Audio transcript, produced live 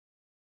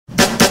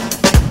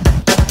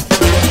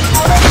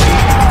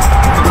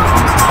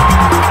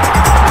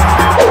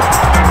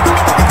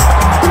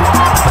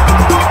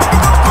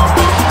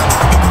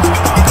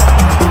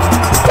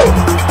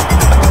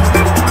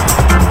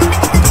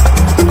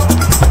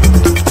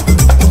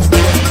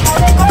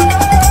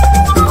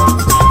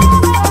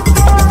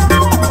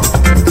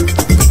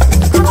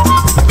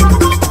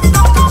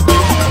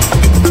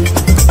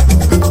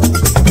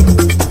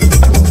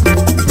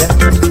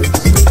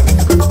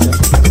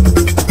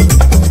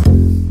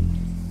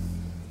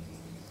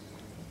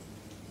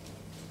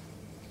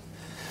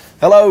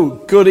Hello,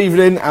 good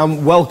evening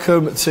and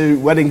welcome to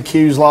Wedding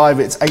Q's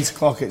Live. It's 8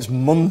 o'clock, it's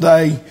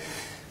Monday.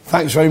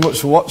 Thanks very much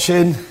for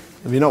watching.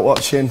 If you're not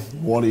watching,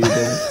 what are you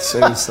doing?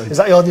 Seriously. Is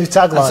that your new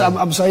tagline?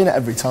 I'm saying it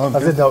every time. I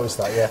did notice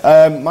that,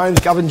 yeah. My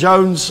name's Gavin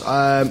Jones.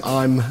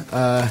 I'm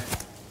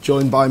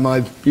joined by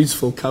my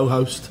beautiful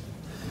co-host.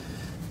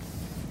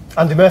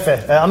 Andy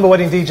Murphy. I'm a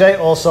wedding DJ,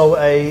 also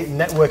a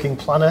networking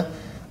planner.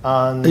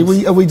 And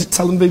Are we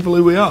telling people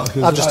who we are?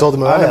 I've just told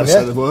them who I am, never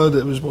said a word.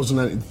 It wasn't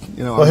any,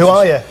 you know. Well, who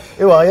are you?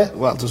 Who are you?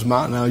 Well, it doesn't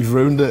matter now. You've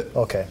ruined it.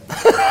 Okay.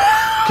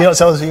 Can you not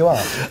tell us who you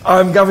are?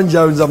 I'm Gavin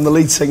Jones. I'm the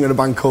lead singer in a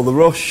band called The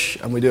Rush,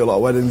 and we do a lot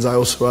of weddings. I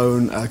also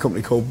own a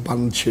company called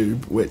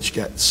BandTube, which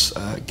gets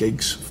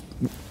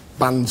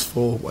bands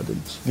for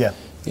weddings. Yeah.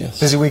 Yes.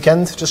 Busy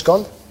weekend just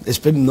gone? It's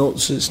been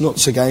nuts. It's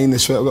nuts again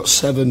this week. I've got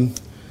seven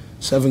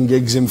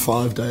gigs in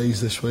 5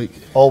 days this week.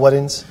 All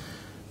weddings?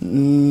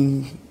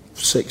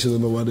 6 of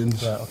them are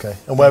weddings. Right, okay.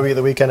 And where were you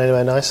the weekend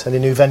anyway, nice? Any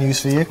new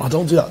venues for you? Oh,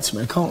 don't do that to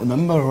me. I can't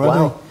remember already.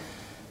 Wow.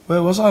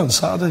 Where was I on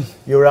Saturday?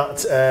 You were at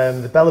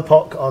the Belle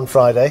Epoque on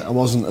Friday. I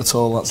wasn't at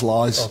all. That's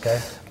lies.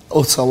 Okay.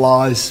 Utter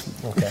lies.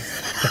 Okay.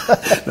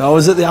 No, I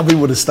was at the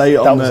Abbeywood Estate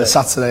on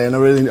Saturday, and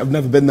I've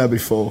never been there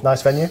before.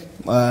 Nice venue?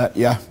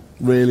 Yeah,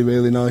 really,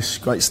 really nice.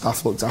 Great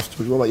staff looked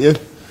after us. What about you?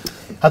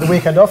 Had the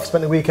weekend off,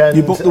 spent the weekend...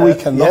 You booked the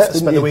weekend off, didn't you?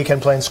 Spent the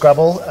weekend playing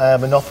Scrabble,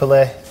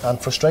 Monopoly and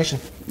Frustration.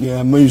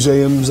 Yeah,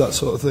 museums, that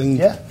sort of thing.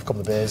 Yeah, a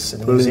couple of beers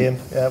in the museum,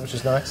 yeah, which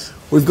is nice.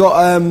 We've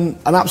got an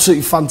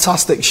absolutely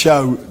fantastic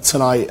show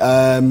tonight,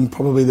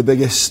 probably the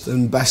biggest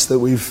and best that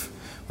we've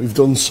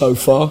done so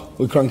far.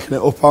 We're cranking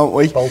it up, aren't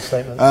we? Bold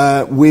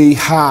statement. We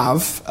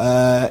have,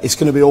 it's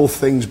going to be all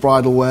things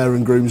bridal wear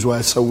and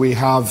groomswear, so we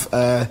have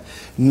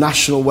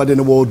National Wedding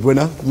Award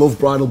winner, Love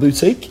Bridal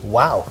Boutique.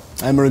 Wow.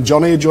 Emma and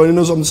Johnny are joining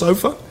us on the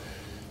sofa.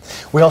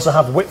 We also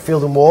have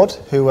Whitefield and Ward,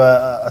 who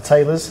are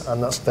tailors,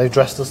 and they've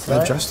dressed us tonight.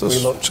 They've dressed us.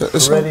 We look Check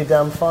this pretty out.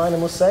 damn fine, I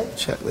must say.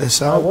 Check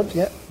this out. I would,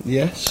 yeah.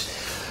 Yes.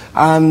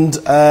 And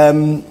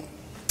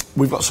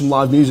we've got some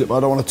live music, but I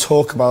don't want to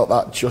talk about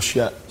that just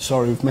yet.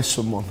 Sorry, we've missed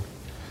someone.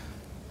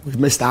 We've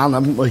missed Anne,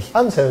 haven't we?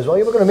 Anne's here as well.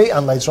 Yeah, we're going to meet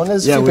Anne later on.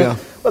 Yeah, we are.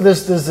 Well,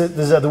 there's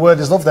the Word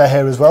is Love there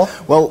here as well.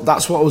 Well,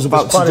 that's what I was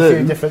about to do. Quite a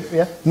few different,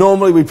 yeah.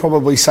 Normally we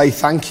probably say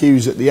thank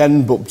yous at the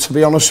end, but to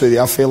be honest with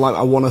you, I feel like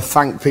I want to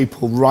thank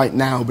people right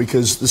now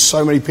because there's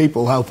so many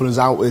people helping us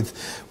out with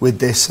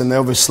this, and they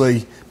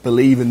obviously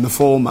believe in the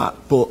format.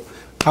 But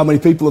how many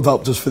people have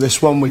helped us for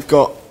this one? We've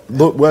got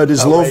Word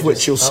is Love,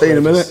 which you'll see in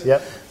a minute.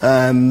 Yep.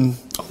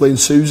 Ollie and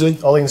Susie.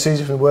 Ollie and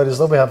Susie from Word is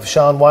Love. We have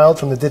Sian Wilde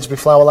from the Didsbury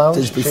Flower Lounge.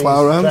 Didsbury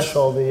Flower Lounge. Dressed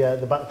all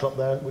the backdrop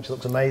there, which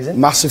looks amazing.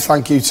 Massive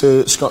thank you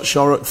to Scott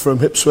Shorrock from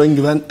Hip Swing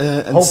Event.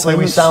 Hopefully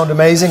we sound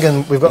amazing,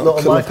 and we've got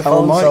little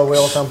microphones, so we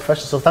all sound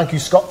professional. So thank you,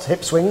 Scott, to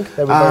Hip Swing.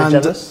 They were very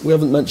generous. We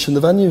haven't mentioned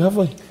the venue, have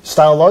we?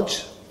 Style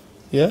Lodge.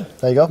 Yeah.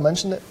 There you go,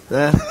 mentioned it.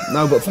 Yeah.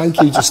 No, but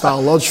thank you to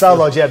Style Lodge. Style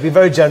Lodge, yeah, been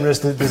very generous.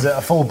 There's a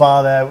full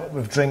bar there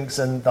with drinks,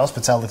 and the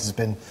hospitality has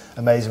been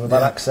amazing. We've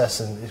had access,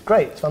 and it's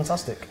great. It's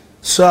fantastic.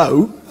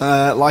 So,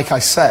 like I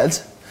said,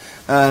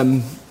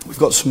 we've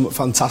got some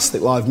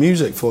fantastic live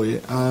music for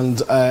you,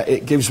 and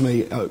it gives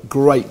me a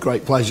great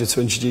pleasure to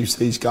introduce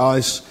these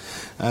guys.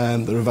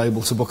 They're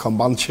available to book on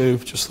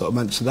BandTube. Just thought I'd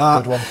mention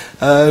that. Good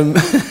one.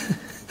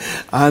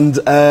 And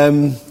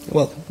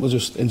well, we'll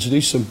just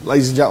introduce them.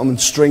 Ladies and gentlemen,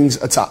 Strings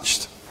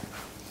Attached.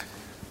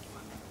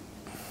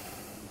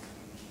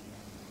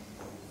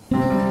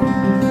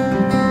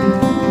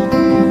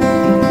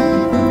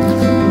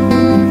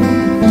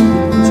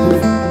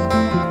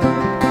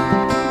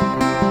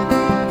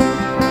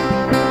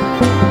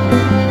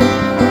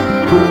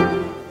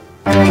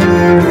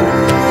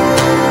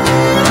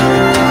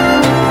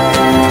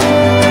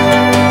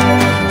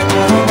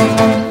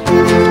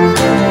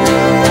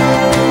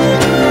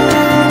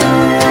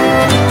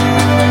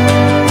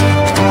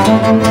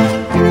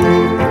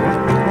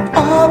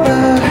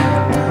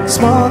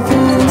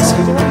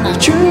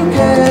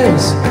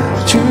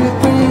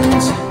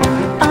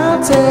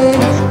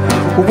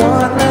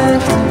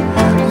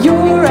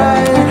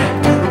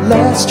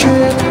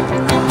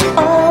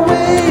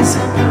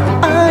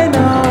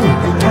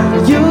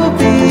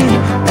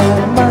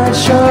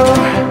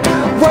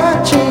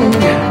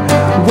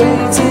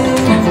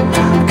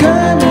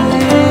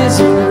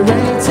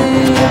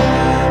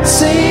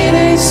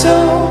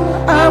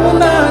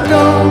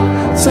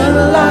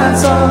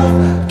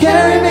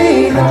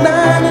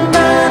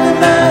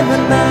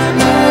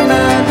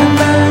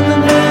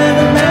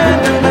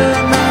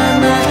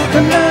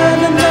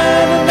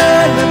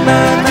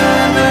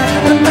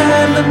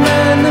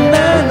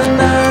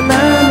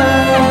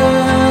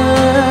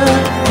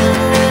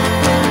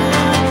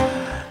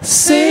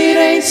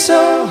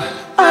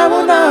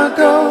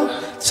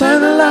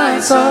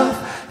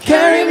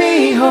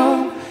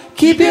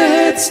 Keep your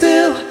head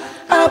still,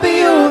 I'll be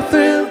your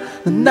thrill.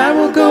 The night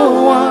will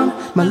go on,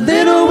 my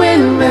little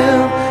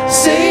windmill.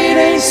 Say it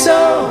ain't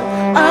so,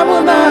 I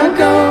will not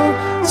go.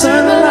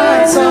 Turn the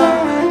lights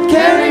on,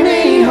 carry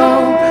me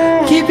home.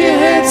 Keep your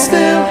head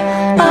still,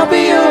 I'll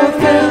be your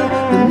thrill.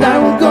 The night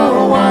will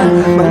go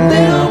on, my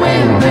little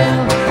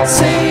windmill.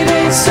 Say it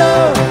ain't so.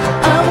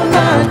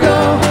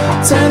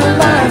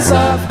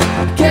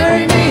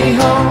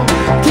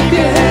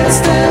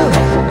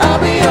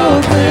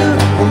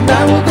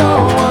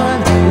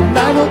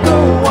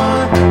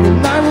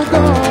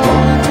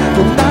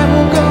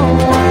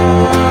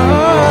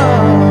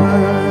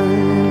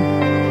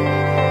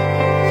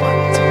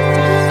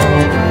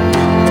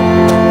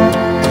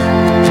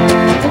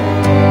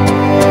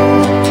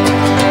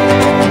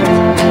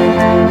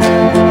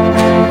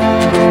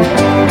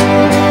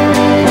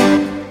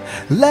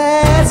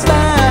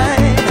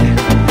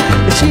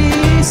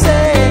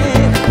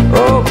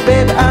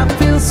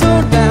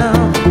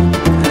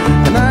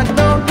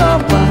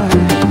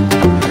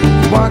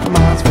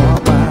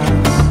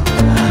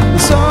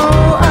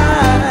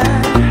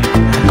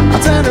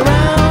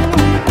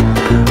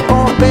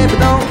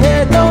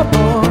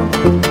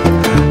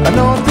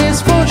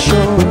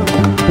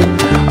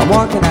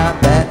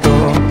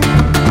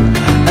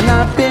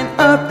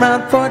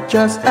 around for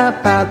just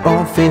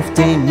about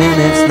 15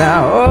 minutes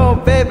now. Oh,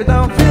 baby,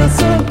 don't feel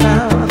so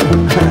down.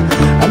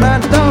 And I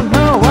don't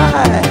know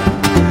why.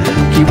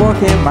 Keep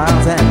walking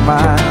miles and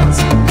miles.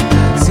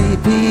 See,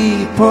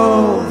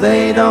 people,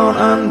 they don't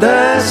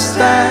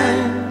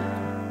understand.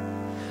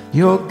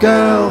 Your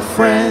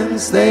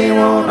girlfriends, they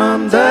won't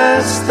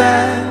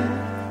understand.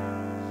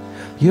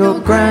 Your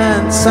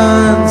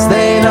grandsons,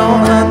 they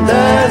don't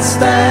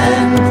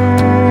understand.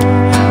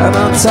 And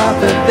on top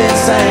of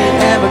this, I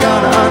ain't ever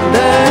gonna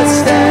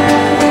understand.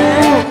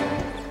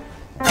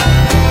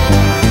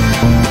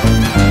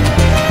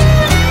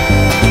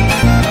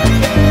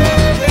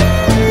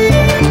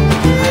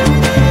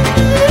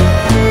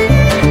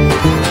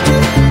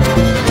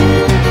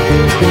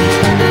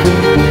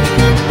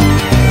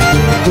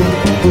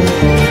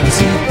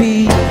 See,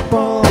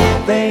 people,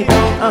 they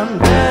don't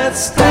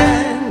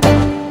understand.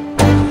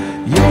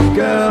 Your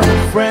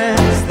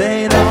girlfriends,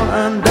 they don't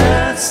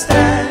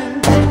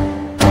understand.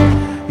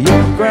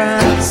 Your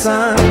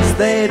grandsons,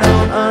 they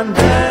don't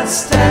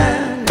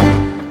understand.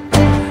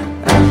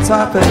 On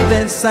top of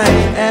this, I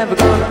ain't ever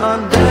gonna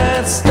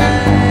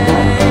understand.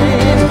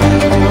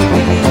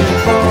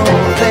 People,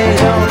 they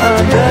don't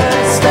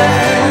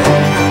understand.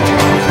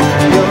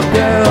 Your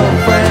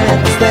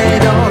girlfriends, they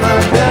don't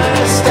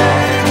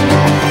understand.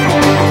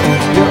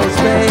 Your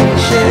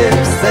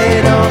spaceships, they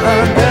don't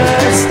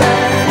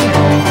understand.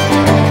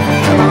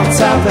 And on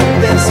top of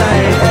this, I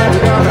ain't ever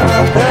gonna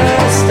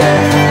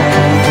understand.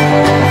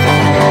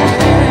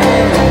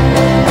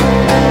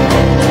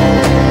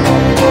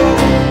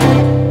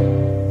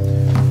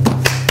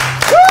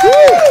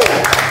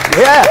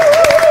 Yeah.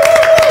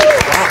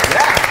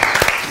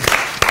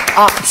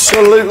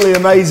 Absolutely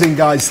amazing,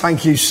 guys.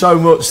 Thank you so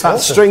much. That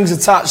Awesome. Strings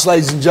attached,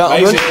 ladies and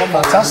gentlemen. Amazing.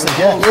 Fantastic,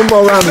 yeah. One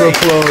more round of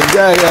applause.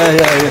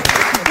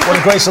 Yeah. What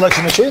a great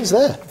selection of tunes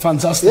there.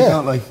 Fantastic,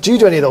 aren't they? Do you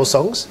do any of those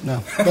songs?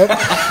 No.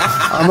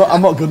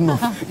 I'm not good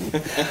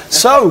enough.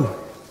 So,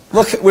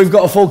 look, we've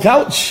got a full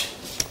couch.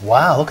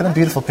 Wow, look at them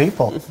beautiful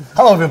people.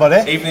 Hello,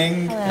 everybody.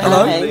 Evening.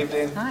 Hello. Good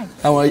evening. Hi.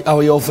 How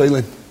are you all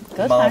feeling?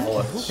 Good,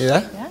 Marvellous.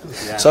 Yeah?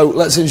 So,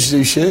 let's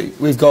introduce you.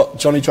 We've got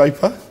Johnny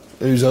Draper,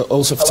 who's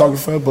also a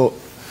photographer, but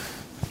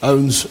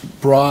owns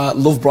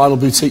Love Bridal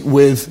Boutique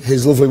with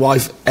his lovely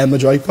wife, Emma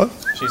Draper.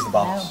 She's the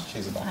boss.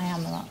 She's the boss. I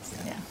am the boss,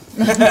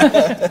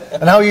 yeah.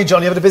 And how are you,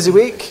 John? You having a busy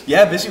week?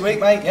 Yeah, busy week,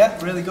 mate. Yeah,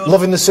 really good.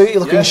 Loving the suit, you're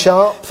looking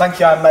sharp. Thank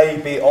you. I may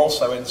be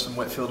also in some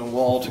Whitefield and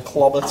Ward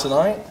clobber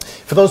tonight.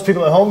 For those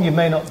people at home, you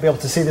may not be able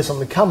to see this on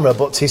the camera,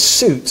 but his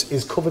suit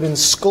is covered in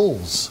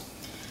skulls.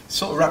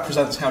 Sort of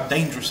represents how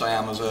dangerous I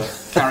am as a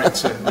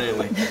character,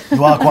 really.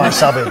 You are quite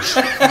savage.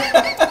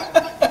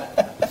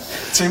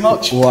 Too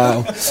much.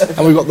 Wow.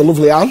 And we've got the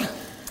lovely Anne.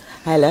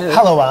 Hello.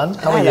 Hello, Anne.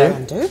 How are Hello, you?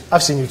 Andrew.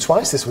 I've seen you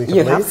twice this week, I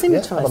You believe. have seen me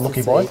Yeah, twice I'm a lucky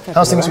this boy. week,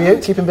 How's things with you?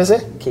 everywhere. Keeping busy?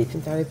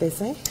 Keeping very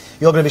busy.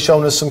 You're going to be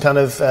showing us some kind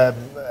of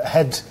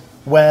head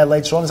wear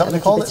later on, is that what they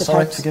call it? bit of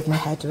Sorry, forgive me.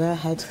 headwear,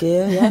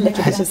 headgear, yeah, a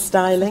little bit of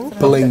styling.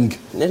 Bling.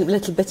 A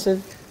little bit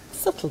of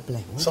subtle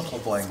bling. Subtle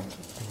bling.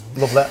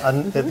 Lovely.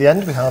 And at the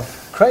end we have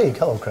Craig.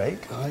 Hello, Craig.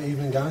 Hi,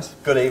 evening, guys.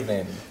 Good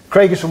evening.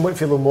 Craig is from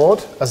Whitefield and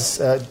Ward,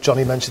 as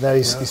Johnny mentioned there.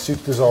 He's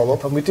souped us all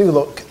up, and we do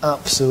look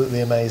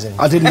absolutely amazing.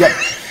 I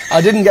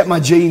didn't get my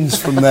jeans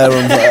from there.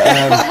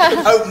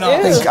 Hope not.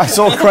 I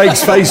saw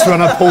Craig's face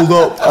when I pulled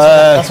up.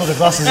 That's what the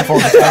glasses are for.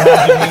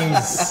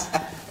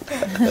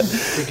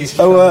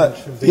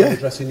 Yeah.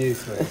 Dressing you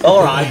three.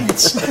 All right.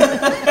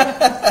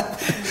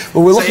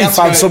 Well, we're So lucky you to have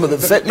find go- something that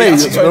fit me. You have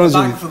to to be go honest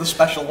with back you. for the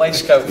special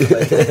waistcoat.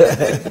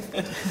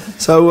 For me.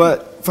 So,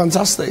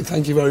 fantastic.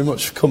 Thank you very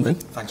much for coming.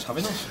 Thanks for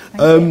having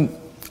us.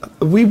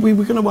 We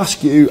were going to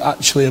ask you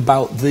actually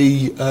about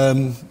the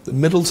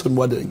Middleton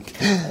wedding.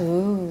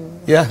 Ooh.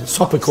 Yeah, it's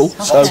topical.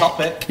 Hot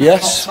topic.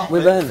 Yes. Hot topic. We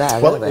weren't there,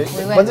 Well, were we?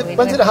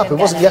 when did it happen? It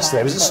wasn't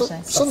yesterday, was it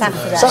Sunday?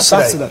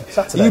 Saturday.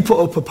 Saturday. You put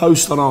up a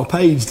post on our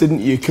page, didn't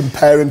you,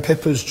 comparing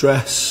Pippa's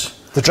dress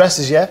The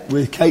dresses, yeah?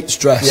 with Kate's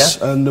dress,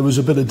 Yeah. and there was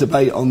a bit of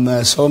debate on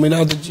there. So, I mean,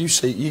 how did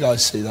you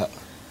guys see that?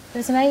 It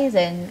was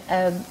amazing.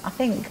 I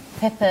think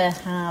Pippa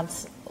had,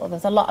 well,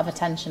 there's a lot of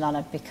attention on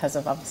her because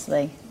of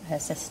obviously her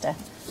sister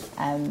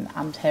and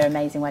her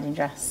amazing wedding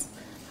dress.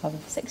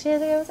 6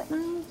 years ago, was it now?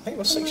 I think it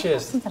was 6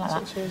 years. Something like that.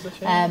 6 years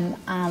this year.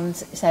 And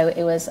so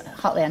it was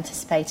hotly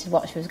anticipated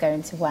what she was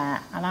going to wear,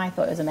 and I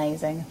thought it was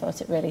amazing. I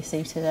thought it really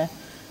suited her.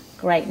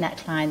 Great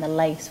neckline, the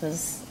lace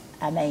was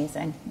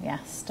amazing. Yeah,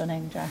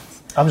 stunning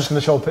dress. I'm just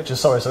going to show a picture,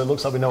 sorry, so it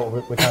looks like we know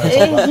what we're kind of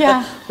talking about.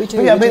 Yeah. We do,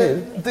 But yeah, I we do.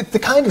 mean, they're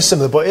kind of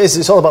similar, but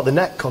it's all about the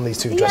neck on these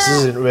two dresses,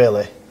 Yeah. isn't it,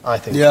 really? I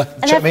think. Yeah.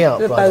 Check me out,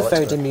 They were Bridal both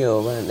very expert.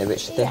 demure, weren't they?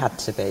 Which they had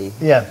to be.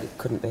 Yeah. It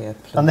couldn't be a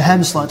plump And the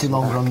hem's slightly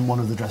longer on one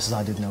of the dresses,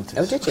 I did notice.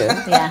 Oh, did you?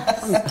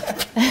 Yeah.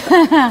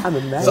 I'm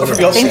amazed. Sort of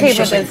your I think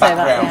people seamstress did in say that,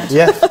 background.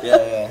 Yeah.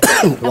 Yeah.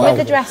 And with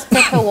the dress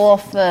Pippa wore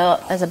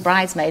as a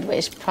bridesmaid,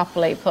 which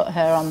properly put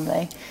her on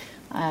the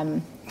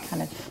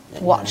kind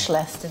of watch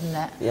list, didn't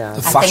it? Yeah. The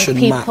I fashion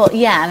think people, map.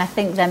 Yeah, and I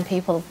think then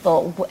people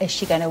thought, is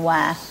she going to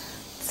wear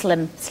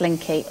slim,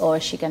 slinky, or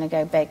is she going to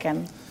go big?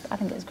 And I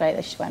think it was great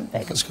that she went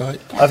big. That's great.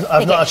 Yeah,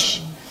 I've not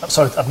biggish. I'm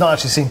sorry, I've not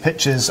actually seen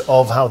pictures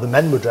of how the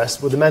men were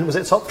dressed. Were the men, was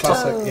it top?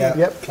 Classic, yeah.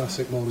 Yep.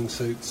 Classic morning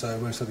suits.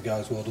 Most of the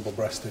guys wore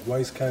double-breasted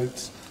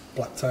waistcoats,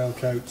 black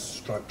tailcoats,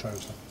 striped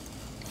trouser.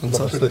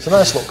 Fantastic. It's a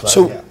nice look, though.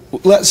 So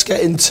let's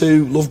get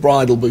into Love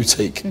Bridal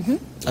Boutique.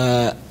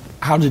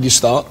 How did you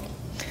start?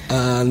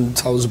 And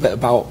tell us a bit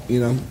about, you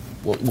know,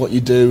 what you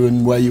do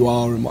and where you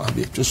are and what have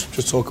you.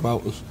 Just talk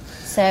about us.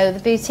 So the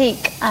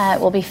boutique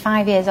will be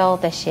 5 years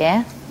old this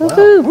year. Wow.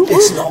 Woohoo!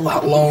 It's not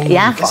that long.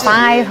 Yeah,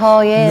 5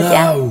 whole years.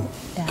 No.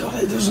 Yeah.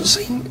 God, it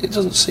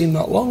doesn't seem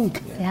that long.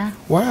 Yeah.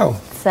 Wow.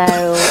 So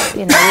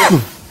you know,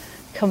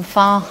 we've come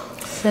far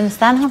since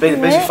then. It's been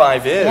a busy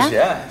 5 years, Yeah.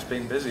 yeah. It's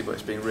been busy, but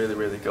it's been really,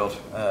 really good.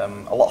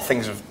 A lot of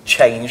things have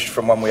changed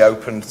from when we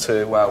opened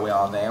to where we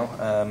are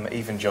now.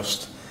 Even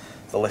just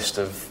the list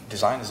of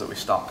designers that we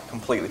stock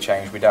completely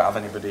changed. We don't have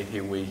anybody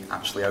who we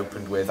actually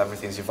opened with.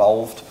 Everything's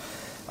evolved.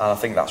 And I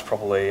think that's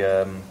probably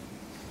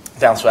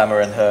down to Emma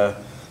and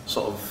her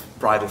sort of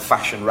bridal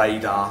fashion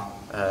radar,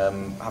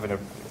 having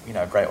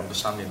a great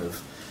understanding of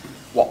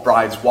what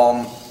brides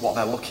want, what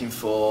they're looking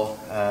for,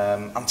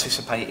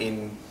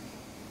 anticipating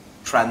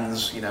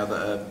trends, you know,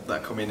 that are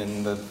coming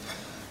in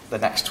the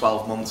next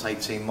 12 months,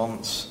 18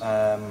 months.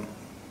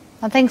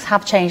 And things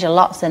have changed a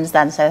lot since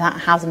then, so that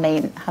has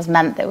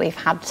meant that we've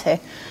had to,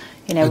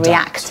 you know, Adapt,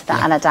 react to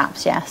that and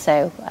adapt. Yeah.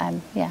 So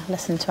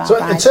listen to our So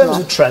in brides terms more.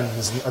 of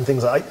trends and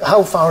things like that,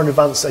 how far in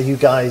advance are you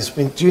guys?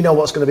 I mean, do you know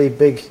what's going to be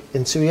big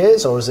in 2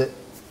 years, or is it?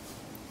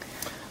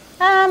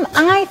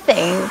 I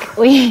think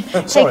we.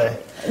 Sorry.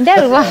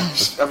 No, well,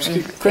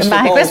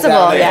 my crystal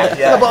ball, yeah.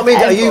 No, but I mean,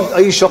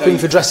 are you shopping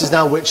for dresses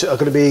now which are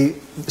going to be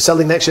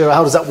selling next year? Or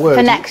how does that work?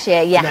 For next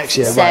year, yes. For next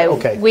year, so right,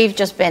 okay. we've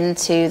just been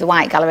to the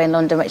White Gallery in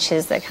London, which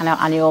is the kind of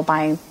annual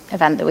buying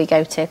event that we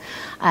go to,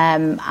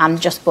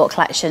 and just bought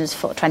collections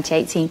for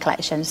 2018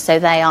 collections. So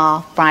they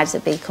are brides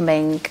that will be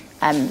coming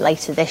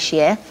later this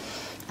year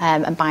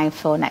and buying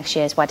for next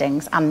year's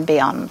weddings and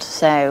beyond.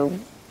 So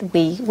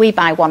we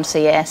buy once a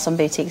year. Some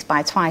boutiques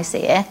buy twice a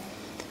year.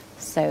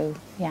 So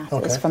yeah,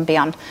 Okay. it's from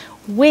beyond.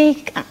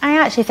 I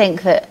actually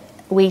think that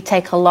we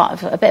take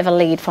a bit of a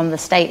lead from the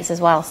States as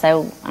well.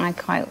 So I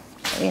quite,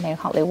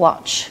 hotly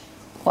watch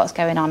what's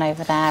going on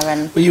over there.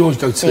 And Well, you always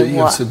go to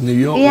New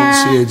York Yeah.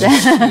 once a year,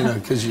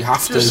 just, because you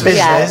have to.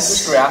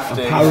 Business. We have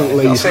to. Apparently,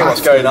 You've got to see you what's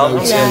have going to on.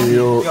 go to New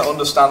York. You've got to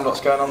understand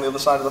what's going on the other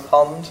side of the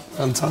pond.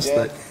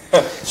 Fantastic.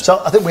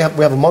 So I think we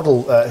have a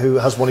model who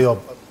has one of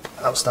your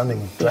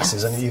outstanding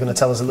dresses, and you're going to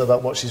tell us a little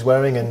about what she's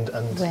wearing and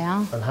We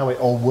are. and how it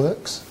all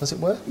works. Does it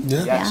work?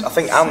 Yeah. Yes, Yeah. I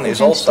think Anne is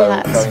We're going to do also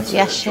that. going to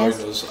Yes, she join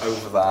is. us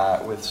over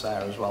there with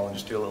Sarah as well and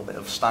just do a little bit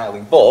of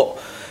styling. But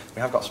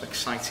we have got some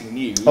exciting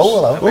news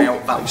Oh, hello.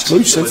 about that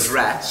Exclusive.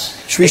 particular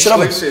dress. We should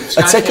have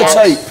Exclusive. a ticker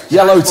Skyfall- tape,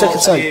 yellow Skyfall ticker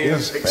tape.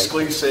 News,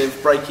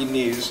 exclusive, breaking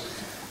news.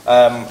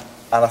 And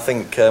I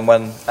think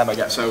when Emma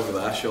gets over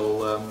there,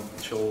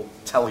 she'll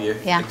tell you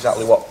Yeah.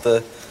 exactly what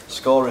the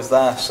score is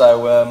there.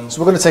 So So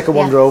we're going to take a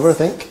wander Yes. over, I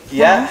think.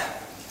 yeah.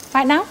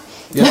 right now,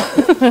 Yeah.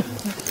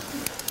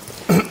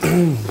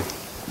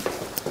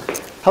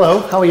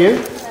 Hello, how are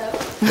you?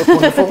 Look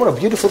wonderful. What a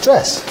beautiful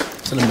dress.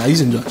 It's an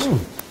amazing dress.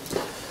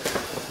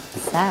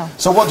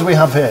 So what do we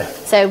have here?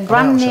 So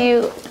brand Wow,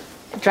 new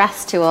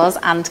dress to us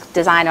and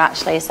designer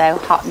actually, so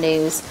hot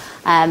news.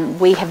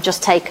 We have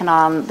just taken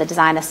on the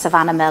designer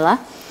Savannah Miller,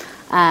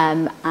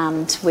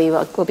 and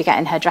we'll be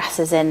getting her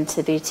dresses into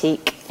the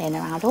boutique in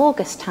around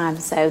August time.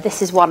 So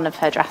this is one of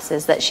her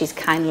dresses that she's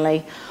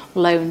kindly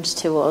loaned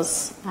to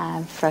us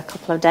for a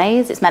couple of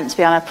days. It's meant to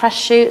be on a press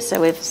shoot,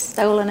 so we've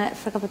stolen it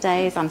for a couple of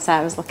days, and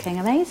Sarah's looking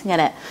amazing in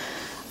it.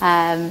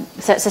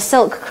 So it's a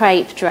silk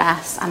crepe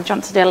dress, and do you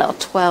want to do a little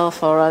twirl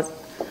for us?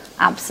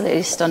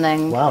 Absolutely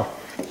stunning. Wow.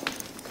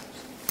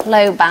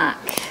 Low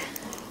back,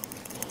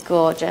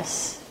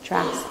 gorgeous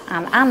dress.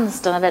 And Anne's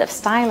done a bit of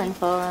styling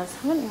for us,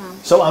 haven't you, Anne?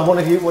 So what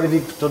have you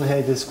done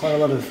here? There's quite a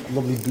lot of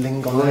lovely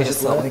bling on I there.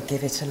 just thought we'd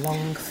give it a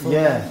long full.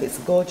 Yeah. It's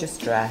a gorgeous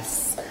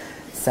dress.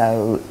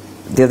 So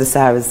the other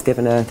Sarah's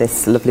given her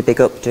this lovely big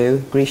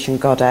updo, Grecian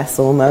goddess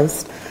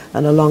almost,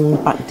 and a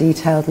long back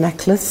detailed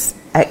necklace,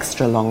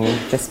 extra long,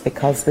 just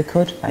because we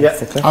could,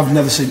 basically. I've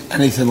never seen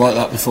anything like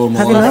that before in my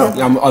Have you life.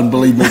 not? And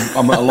believe me,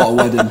 I'm at a lot of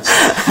weddings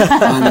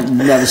and I've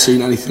never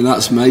seen anything.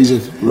 That's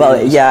amazing. Well,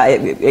 Really. yeah,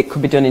 it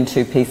could be done in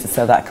 2 pieces,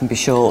 so that can be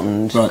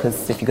shortened, Right.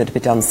 because if you're going to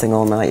be dancing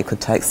all night, you could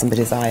take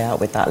somebody's eye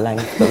out with that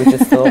length. But we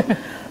just thought,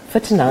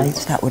 for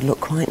tonight, that would look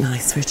quite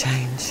nice for a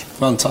change.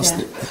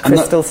 Fantastic. And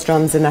Crystal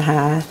strands in her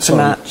hair to Sorry.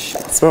 match,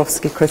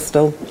 Swarovski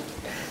crystal.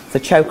 The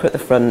choker at the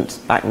front,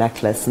 back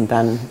necklace, and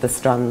then the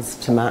strands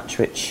to match,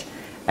 which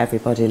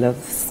everybody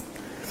loves.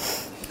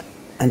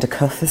 And a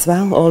cuff as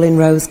well, all in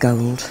rose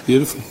gold.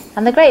 beautiful.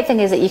 And the great thing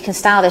is that you can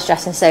style this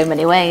dress in so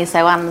many ways.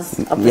 So Anne's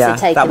obviously Yeah,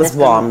 taken that was this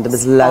one. There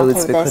was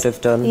loads we this. could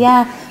have done.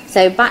 Yeah.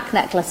 So back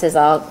necklaces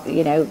are,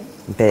 Big quite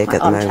at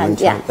the on moment,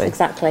 trend. Yeah, aren't they?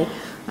 exactly.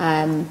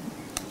 And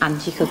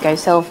you could go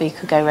silver, you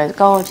could go rose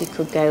gold, you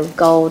could go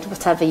gold,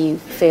 whatever you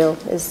feel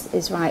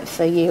is right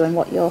for you and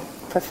what you're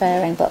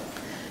preferring. But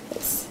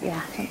it's, yeah,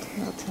 I think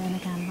we'll turn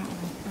again that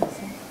way. That's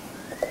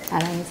it.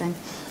 Amazing.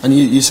 And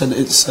you said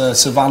it's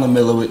Savannah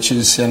Miller, which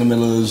is Sienna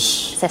Miller's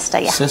Sister,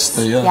 yeah.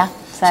 sister, yeah. Yeah.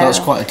 So that's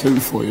quite a coup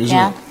for you, isn't it?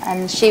 Yeah,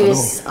 and she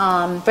was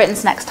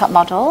Britain's Next Top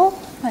Model.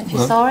 If you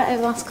saw it over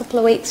the last couple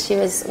of weeks, she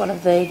was one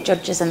of the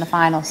judges in the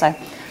final, so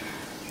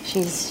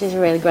she's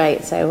really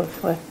great, so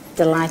we're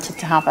delighted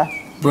to have her.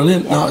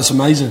 Brilliant, no, it's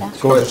amazing. Yeah.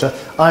 Gorgeous.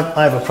 I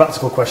have a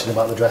practical question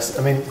about the dress.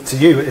 I mean, to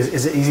you,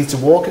 is it easy to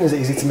walk in? Is it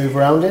easy to move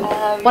around in?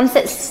 Once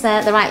it's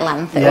the right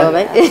length, it will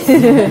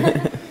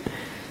be.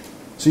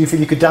 So you feel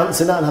you could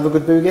dance in that and have a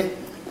good boogie?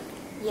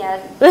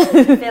 Yeah, I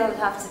feel I'd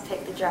have to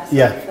pick the dress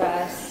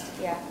first.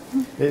 Yeah.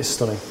 It's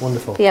stunning,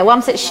 wonderful. Yeah,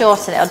 once it's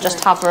shortened, it'll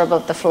just hover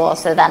above the floor,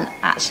 so then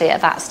actually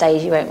at that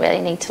stage you won't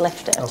really need to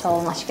lift it at all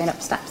unless you're going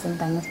up steps and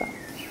things. But,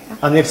 yeah.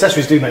 And the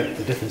accessories do make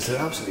the difference. They're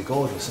absolutely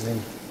gorgeous. I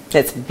mean,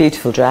 It's a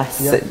beautiful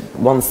dress. Yeah.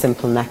 One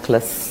simple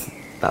necklace,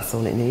 that's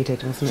all it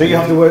needed, wasn't it? so you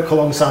have to work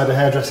alongside a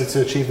hairdresser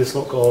to achieve this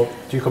look, or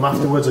do you come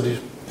afterwards, or do you...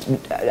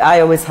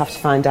 I always have to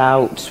find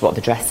out what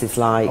the dress is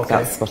like. Okay.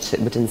 That's what it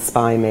would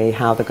inspire me,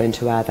 how they're going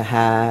to wear the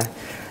hair,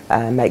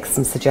 make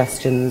some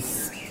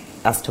suggestions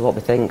as to what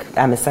we think.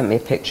 Emma sent me a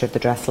picture of the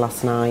dress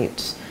last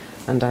night,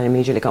 and I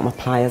immediately got my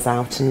pliers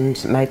out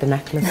and made the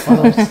necklace.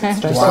 Wow. Like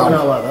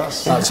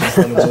that's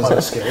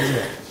a skill, isn't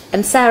it?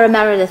 And Sarah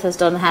Meredith has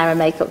done hair and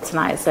makeup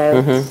tonight,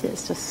 so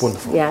it's just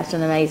Wonderful. Yeah, she's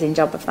done an amazing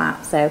job of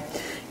that. So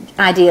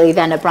ideally,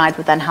 then a bride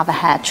would then have a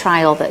hair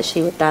trial that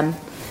she would then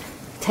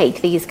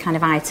take these kind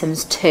of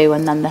items to,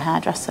 and then the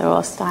hairdresser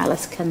or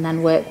stylist can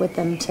then work with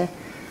them to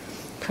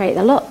create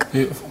the look.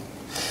 Beautiful.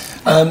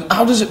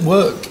 How does it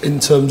work in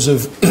terms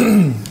of,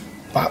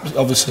 perhaps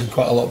obviously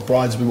quite a lot of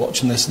brides will be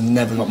watching this and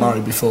never got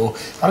married before.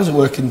 How does it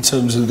work in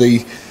terms of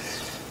the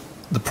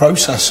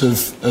process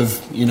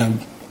of you know,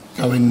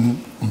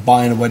 going and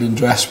buying a wedding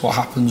dress? What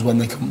happens when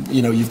they come?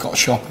 You know, you've got a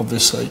shop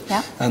obviously,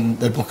 and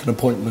they book an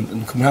appointment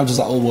and come. How does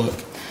that all work?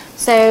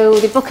 So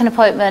they book an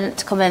appointment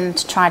to come in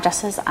to try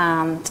dresses,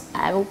 and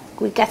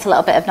we get a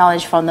little bit of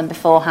knowledge from them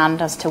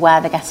beforehand as to where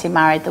they're getting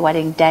married, the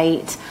wedding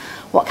date,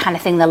 what kind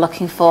of thing they're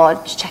looking for,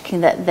 just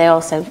checking that they're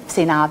also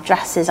seeing our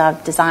dresses, our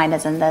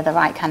designers, and they're the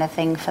right kind of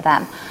thing for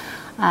them.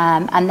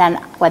 And then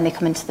when they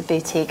come into the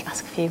boutique,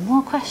 ask a few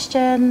more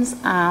questions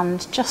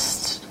and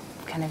just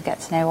kind of get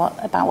to know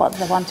about what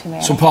they're wanting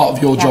really. So part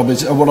of your job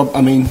is,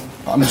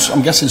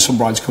 I'm guessing some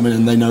brides come in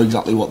and they know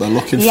exactly what they're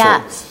looking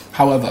for.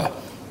 However,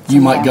 you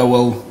might go,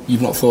 well,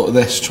 you've not thought of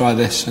this, try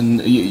this,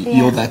 and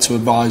you're there to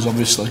advise,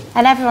 obviously.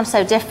 And everyone's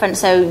so different,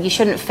 so you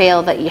shouldn't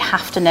feel that you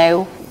have to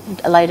know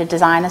a load of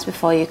designers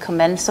before you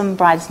come in. Some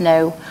brides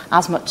know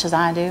as much as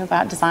I do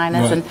about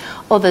designers, and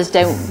others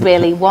don't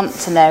really want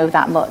to know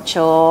that much,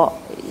 or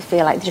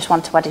feel like they just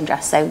want a wedding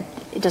dress, so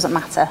it doesn't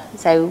matter.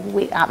 So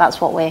that's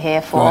what we're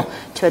here for,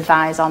 to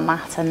advise on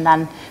that, and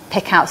then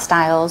pick out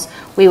styles.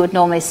 We would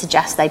normally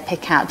suggest they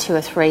pick out 2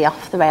 or 3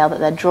 off the rail that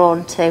they're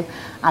drawn to,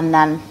 and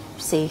then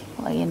see,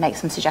 well, you make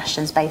some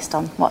suggestions based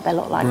on what they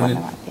look like. When they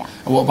want,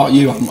 And what about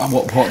you?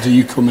 What do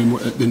you come in the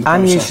process?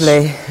 I'm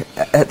usually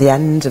at the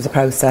end of the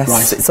process.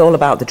 Right. It's all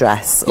about the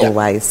dress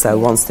always. So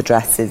once the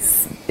dress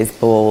is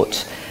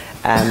bought,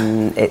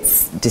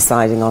 it's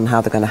deciding on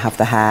how they're going to have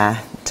the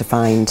hair, to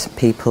find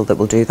people that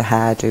will do the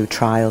hair, do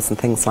trials and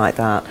things like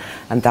that.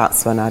 And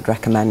that's when I'd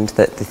recommend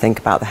that they think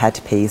about the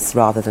headpiece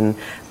rather than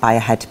buy a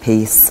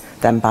headpiece,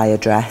 then buy a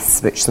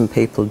dress, which some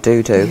people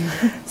do.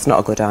 It's not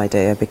a good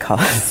idea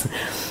because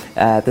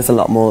there's a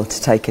lot more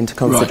to take into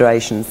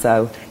consideration.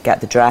 So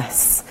get the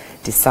dress,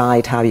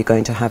 decide how you're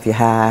going to have your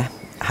hair,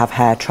 have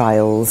hair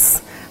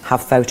trials,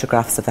 have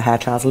photographs of the hair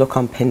trials, look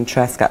on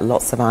Pinterest, get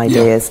lots of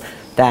ideas,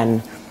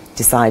 then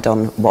decide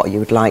on what you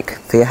would like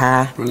for your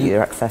hair,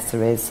 your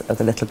accessories,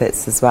 other little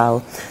bits as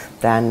well.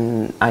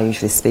 Then I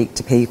usually speak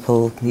to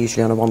people,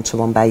 usually on a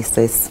one-to-one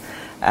basis,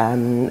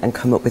 and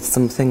come up with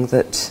something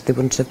that they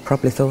wouldn't have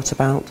probably thought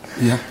about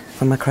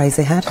from my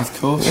crazy head. Of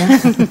course.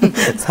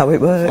 That's how it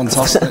works.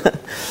 Fantastic.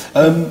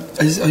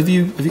 Have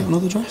you got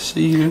another dress?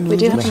 we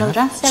do have another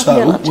dress, So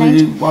we do a little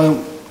change. why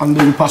don't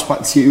Andy pass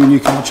back to you and you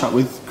can have a chat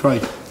with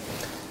Craig?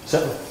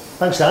 Certainly.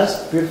 Thanks,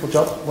 guys. Beautiful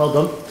job. Well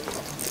done.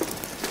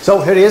 So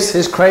here he is.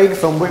 Here's Craig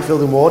from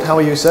Whitefield and Ward. How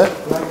are you, sir?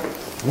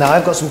 Now,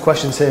 I've got some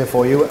questions here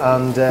for you,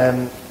 and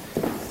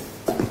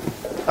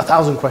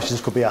 1,000 questions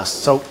could be asked.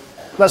 So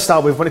let's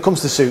start with, when it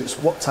comes to suits,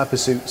 what type of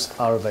suits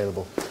are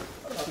available?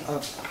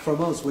 From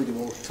us, we do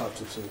all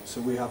types of suits.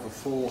 So we have a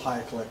full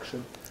hire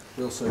collection.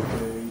 We also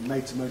do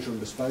made to measure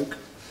and bespoke.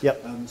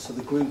 Yep. So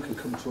the groom can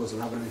come to us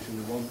and have anything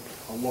they want.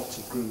 A lot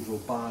of grooms will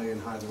buy and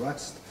hire the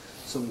rest.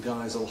 Some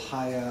guys will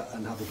hire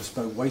and have a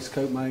bespoke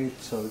waistcoat made,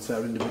 so it's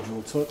their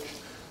individual touch.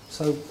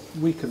 So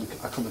we can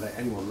accommodate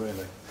anyone,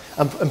 really.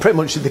 And pretty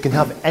much they can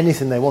have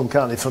anything they want,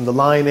 can't they? From the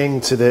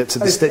lining to the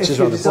stitches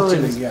around the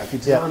buttons. Yeah, if you're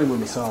designing with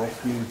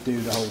myself, you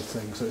do the whole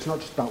thing. So it's not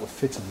just about the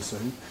fit of the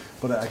suit,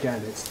 but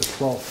again, it's the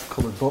cloth,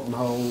 coloured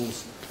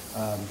buttonholes,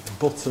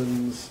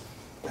 buttons,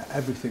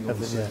 everything on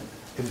the suit.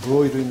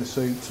 Embroidering the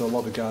suit, so a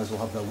lot of guys will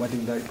have their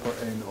wedding date put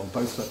in, or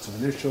both sets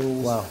of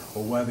initials,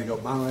 or where they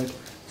got married.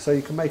 So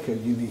you can make a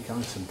unique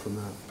item from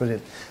that.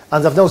 Brilliant.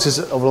 And I've noticed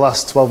over the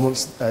last 12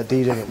 months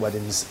DJing at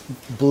weddings,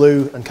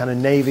 blue and kind of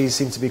navy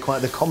seem to be quite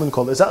the common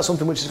colour. Is that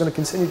something which is going to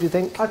continue, do you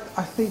think? I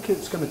think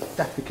it's going to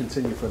definitely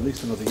continue for at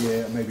least another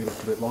year, maybe a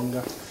little bit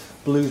longer.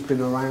 Blue's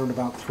been around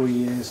about 3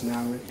 years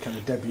now. It kind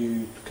of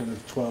debuted kind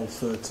of 12,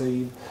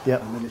 13,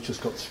 yep. And then it's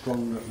just got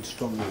stronger and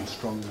stronger and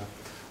stronger.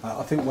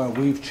 I think where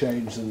we've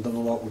changed and done a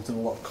lot, we've done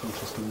a lot of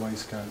contrasting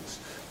waistcoats.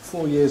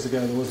 4 years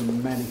ago, there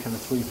wasn't many kind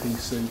of three-piece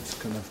suits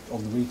kind of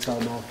on the retail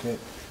market,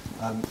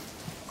 and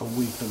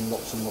we've done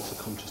lots and lots of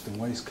contrasting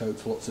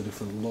waistcoats, lots of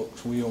different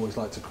looks. We always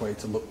like to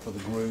create a look for the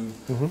groom.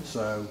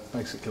 So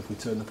basically, if we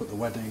turn up at the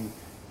wedding,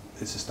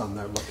 it's a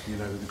standout look, you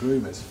know who the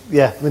groom is.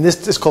 Yeah, I mean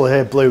this colour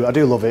here, blue, I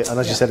do love it, and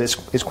as you said,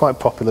 it's quite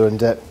popular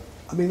and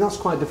I mean, that's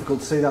quite difficult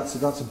to see. That's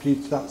a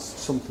beauty. That's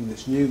something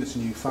that's new. That's a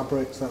new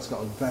fabric. So that's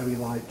got a very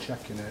light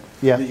check in it.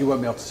 Yeah. That you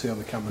won't be able to see on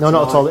the camera. No, tonight.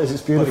 not at all.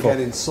 It's beautiful. But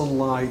again, in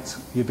sunlight,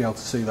 you'll be able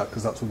to see that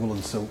because that's a wool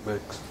and silk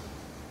mix.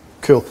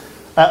 Cool.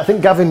 I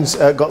think Gavin's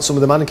got some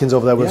of the mannequins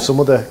over there with some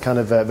other kind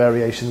of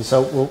variations.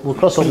 So we'll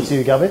cross over to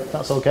you, Gavin.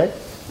 That's okay.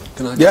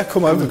 Can I? Yeah,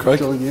 come over, Craig.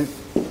 Join you.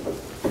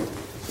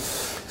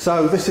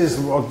 So this is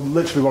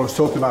literally what I was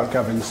talking about,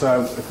 Gavin.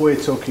 So if we're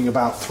talking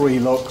about 3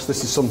 looks,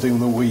 this is something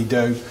that we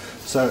do.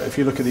 So if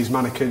you look at these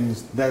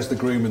mannequins, there's the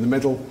groom in the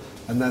middle,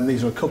 and then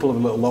these are a couple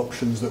of little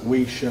options that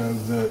we show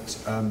that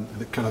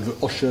kind of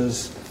the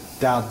ushers,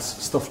 dads,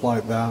 stuff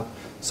like that.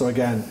 So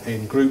again,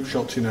 in group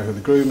shots, you know who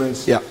the groom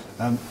is. Yeah.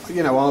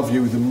 You know, our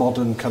view of the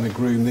modern kind of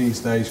groom these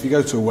days, if you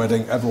go to a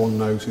wedding, everyone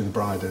knows who the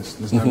bride is.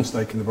 There's no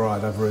mistaking the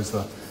bride ever, is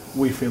there?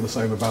 We feel the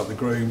same about the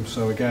groom.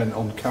 So again,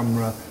 on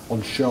camera,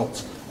 on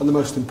shot, and the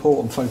most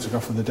important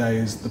photograph of the day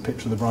is the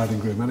picture of the bride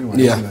and groom anyway,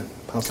 isn't it?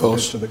 That's the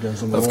picture that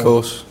goes on the wall. Of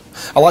course.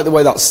 I like the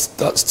way that's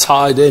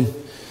tied in.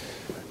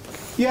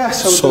 Yeah,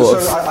 so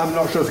I'm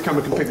not sure if the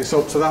camera can pick this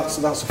up. So that's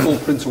a full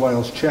Prince of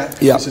Wales check.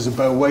 Yeah. This is a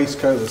bow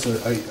waistcoat. That's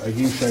a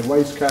U-shaped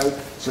waistcoat.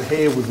 So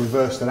here we've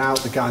reversed it out.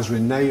 The guys are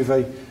in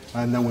navy.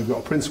 And then we've got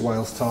a Prince of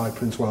Wales tie,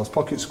 Prince of Wales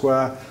pocket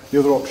square. The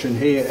other option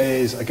here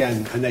is,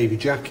 again, a navy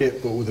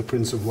jacket, but with a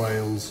Prince of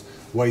Wales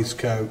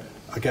waistcoat.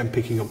 Again,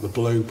 picking up the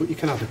blue, but you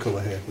can add a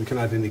colour here. We can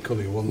add any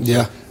colour you want.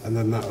 Yeah. And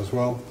then that as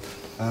well.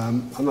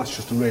 And that's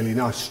just a really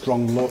nice,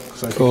 strong look.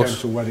 So if you came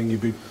to a wedding,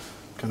 you'd be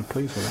kind of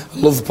pleased with it. I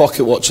love the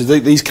pocket watches.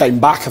 These came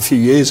back a few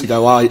years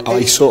ago,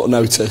 I sort of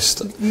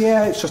noticed.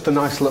 Yeah, it's just a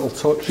nice little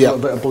touch, a little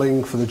bit of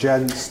bling for the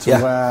gents to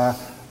wear.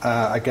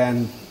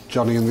 Again,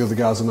 Johnny and the other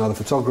guys are now the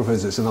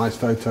photographers. It's a nice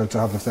photo to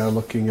have if they're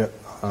looking at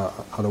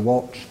a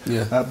watch.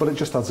 Yeah. But it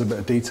just adds a bit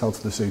of detail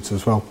to the suit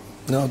as well.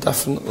 No,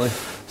 definitely.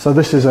 So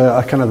this is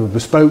a kind of a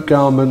bespoke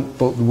garment,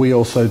 but we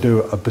also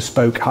do a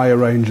bespoke hire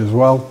range as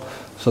well.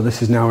 So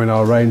this is now in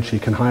our range, so you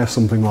can hire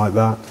something like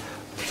that.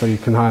 So you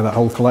can hire that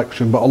whole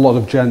collection. But a lot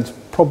of gents,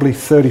 probably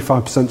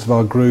 35% of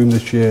our groom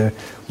this year,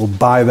 will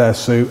buy their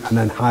suit and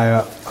then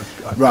hire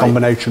a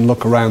combination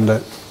look around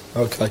it.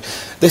 Okay.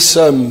 This,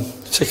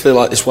 particularly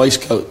like this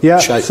waistcoat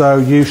shape. So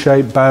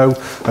U-shaped bow.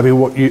 I mean,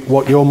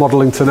 what you're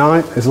modelling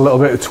tonight is a little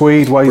bit of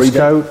tweed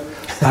waistcoat.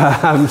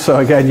 So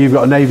again, you've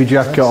got a navy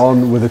jacket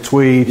on with a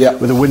tweed,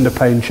 with a window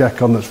pane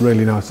check on. That's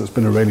really nice. That's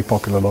been a really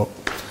popular look.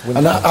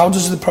 And how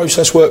does the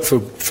process work for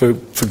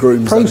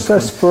grooms?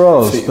 Process for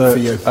us, for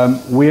you.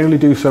 We only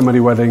do so many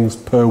weddings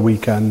per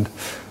weekend,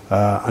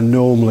 and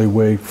normally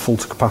we're full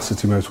to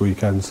capacity most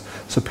weekends.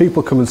 So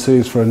people come and see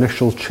us for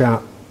initial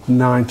chat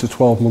 9 to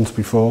 12 months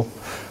before.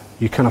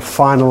 You kind of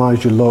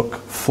finalise your look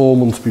 4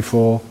 months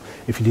before.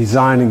 If you're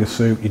designing a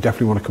suit, you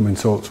definitely want to come and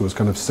talk to us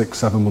kind of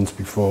 6-7 months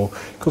before,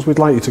 because we'd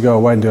like you to go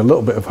away and do a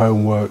little bit of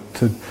homework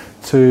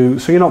so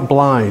you're not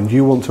blind.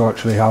 You want to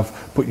actually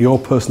put your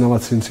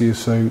personality into your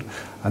suit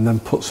and then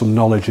put some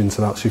knowledge into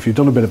that. So if you've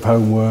done a bit of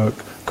homework,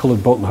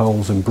 coloured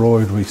buttonholes,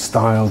 embroidery,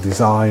 style,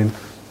 design,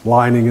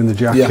 lining in the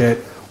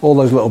jacket, all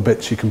those little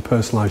bits, you can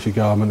personalise your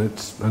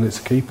garment, and it's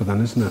a keeper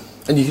then, isn't it?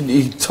 And you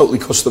can totally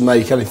custom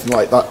make anything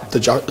like that. The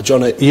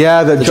Johnny.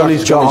 Yeah,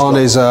 Johnny's got on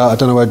is I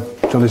don't know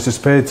where Johnny's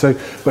disappeared to,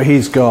 but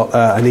he's got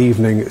an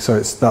evening. So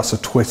that's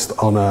a twist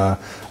on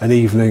an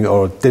evening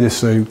or a dinner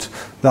suit.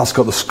 That's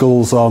got the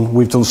skulls on.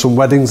 We've done some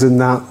weddings in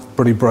that.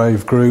 Pretty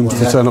brave grooms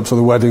to turn up to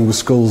the wedding with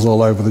skulls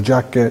all over the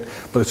jacket,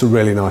 but it's a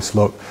really nice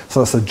look.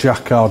 So that's a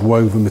jacquard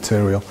woven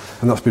material,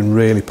 and that's been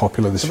really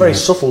popular this year.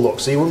 It's a very subtle look,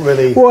 so you wouldn't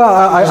really.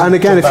 Well, and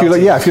again, if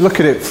you look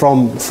at it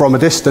from a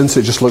distance,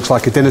 it just looks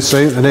like a dinner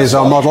suit. And here's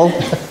our model.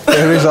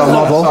 Here is our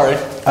model. Sorry.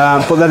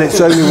 But then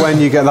it's only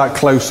when you get that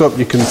close up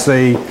you can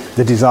see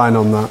the design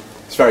on that.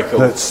 It's very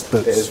cool.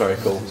 It is very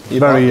cool.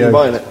 You're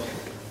buying it?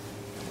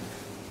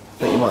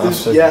 I think you might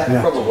have to.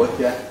 Yeah, probably.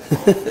 Yeah.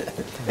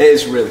 It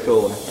is really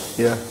cool.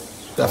 Yeah,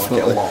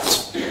 definitely. I like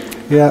it a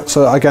lot. Yeah.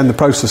 So again, the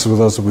process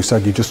with us, as we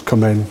said, you just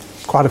come in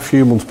quite a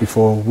few months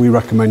before. We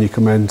recommend you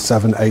come in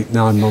 7, 8,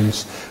 9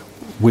 months.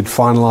 We'd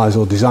finalise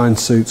or design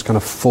suits kind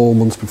of 4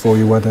 months before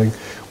your wedding.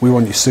 We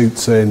want your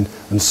suits in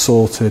and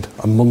sorted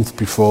a month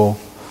before.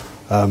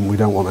 We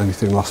don't want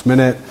anything last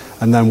minute.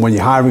 And then when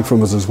you're hiring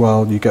from us as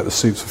well, you get the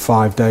suits for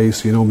 5 days.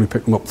 So you normally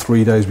pick them up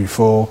 3 days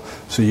before,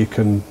 so you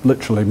can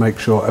literally make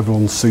sure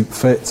everyone's suit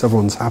fits,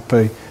 everyone's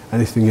happy,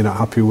 Anything you're not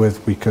happy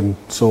with, we can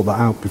sort that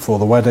out before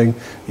the wedding.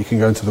 You can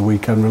go into the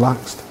weekend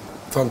relaxed.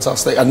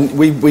 Fantastic. And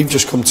we've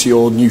just come to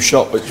your new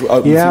shop, which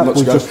opened a few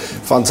months ago.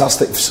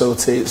 Fantastic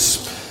facility.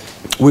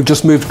 We've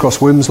just moved across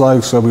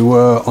Winslow, so we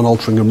were on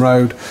Altrincham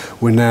Road.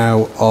 We're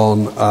now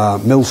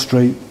on Mill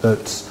Street,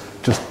 that's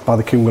just by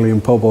the King William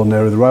pub or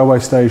near the railway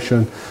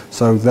station.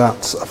 So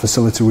that's a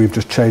facility we've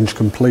just changed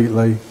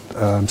completely,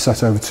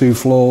 set over 2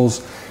 floors,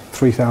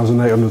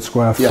 3,800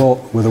 square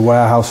foot, with a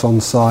warehouse on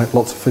site,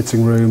 lots of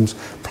fitting rooms,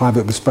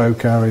 private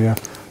bespoke area.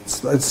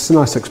 It's a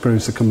nice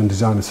experience to come and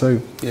design a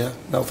suit. Yeah,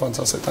 no,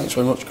 fantastic. Thanks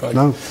very much, Craig.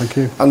 No, thank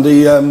you.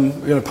 Andy, we're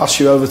going to pass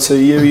you over to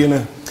you, you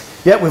know.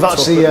 Yeah, we've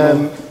actually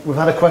we've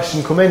had a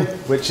question come in,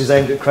 which is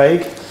aimed at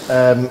Craig.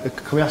 Can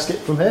we ask it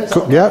from here?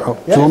 Do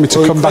you want me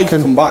to come back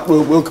and... Come back,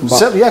 we'll come back.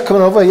 So, yeah,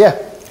 coming over, yeah.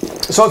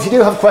 So if you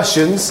do have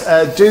questions,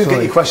 get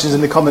your questions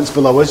in the comments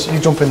below us. You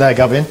jump in there,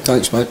 Gavin.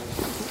 Thanks, mate.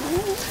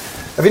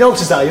 Have you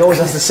noticed that? He always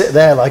has to sit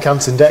there like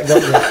Anton Deck,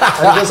 don't you? And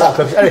he does have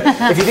questions.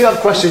 Anyway, if you do have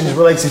questions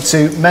related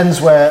to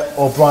menswear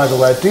or bridal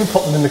wear, do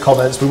pop them in the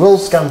comments. We will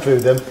scan through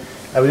them.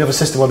 We have a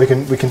system where we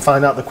can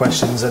find out the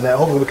questions, and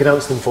hopefully we can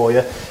answer them for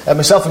you.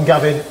 Myself and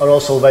Gavin are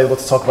also available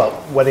to talk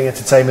about wedding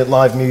entertainment,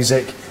 live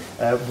music.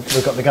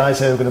 We've got the guys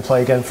here who are going to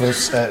play again for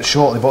us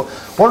shortly. But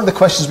one of the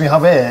questions we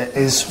have here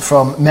is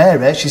from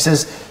Mary. She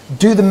says,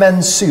 do the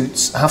men's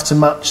suits have to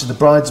match the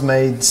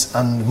bridesmaids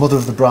and mother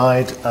of the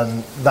bride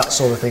and that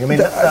sort of thing? I mean,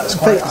 that's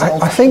quite...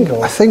 I think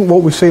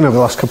what we've seen over the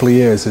last couple of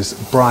years is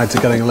brides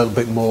are getting a little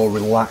bit more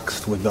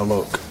relaxed with their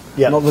look.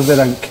 Yeah. Not that they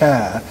don't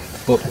care,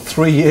 but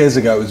 3 years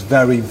ago it was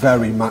very,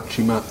 very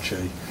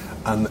matchy-matchy,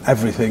 and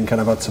everything kind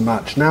of had to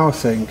match. Now I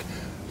think,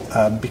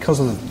 because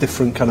of the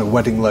different kind of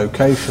wedding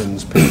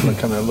locations, people are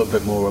kind of a little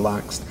bit more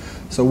relaxed.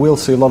 So we'll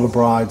see a lot of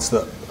brides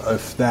that,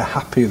 if they're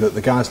happy that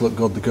the guys look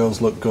good, the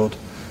girls look good,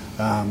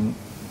 and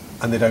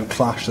they don't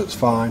clash, that's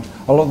fine.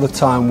 A lot of the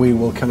time we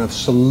will kind of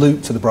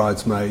salute to the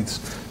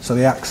bridesmaids, so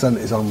the accent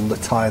is on the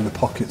tie and the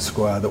pocket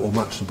square that will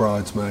match the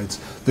bridesmaids.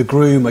 The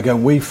groom,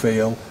 again, we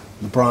feel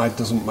the bride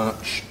doesn't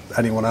match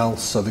anyone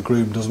else, so the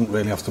groom doesn't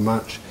really have to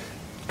match.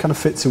 Kind of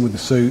fits in with the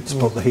suits,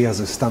 but he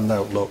has a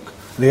standout look.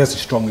 And he has the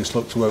strongest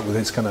look to work with.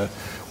 His kind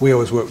of, we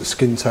always work with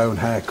skin tone,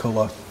 hair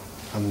colour,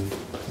 and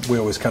we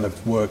always kind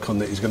of work on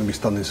that he's going to be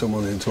standing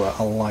someone into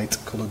a light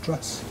coloured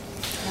dress.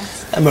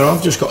 Yes. Emma,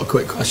 I've just got a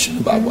quick question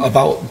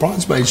about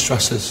bridesmaids'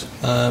 dresses.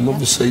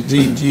 Obviously, do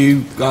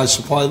you guys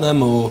supply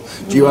them, or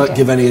do you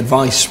give any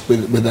advice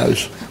with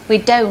those? We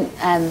don't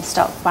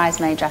stock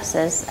bridesmaid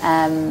dresses,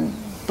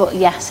 but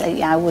yes,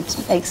 I would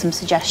make some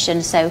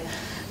suggestions. So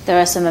there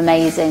are some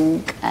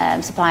amazing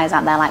suppliers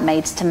out there, like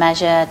Maids to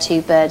Measure,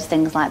 Two Birds,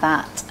 things like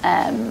that,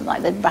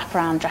 like the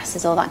wraparound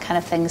dresses, all that kind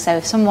of thing. So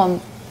if someone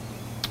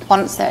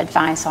wants their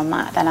advice on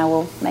that, then I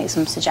will make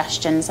some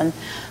suggestions, and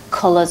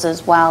colours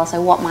as well.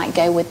 So what might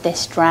go with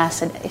this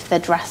dress, and if the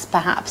dress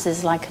perhaps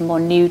is like a more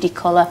nudie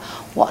colour,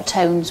 what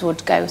tones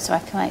would go, so I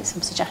can make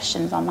some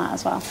suggestions on that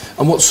as well.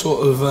 And what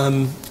sort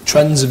of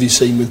trends have you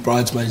seen with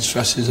bridesmaids'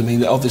 dresses? I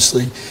mean,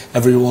 obviously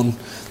everyone,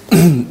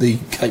 the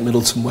Kate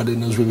Middleton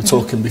wedding, as we were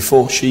talking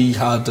before, she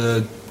had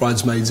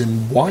bridesmaids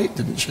in white,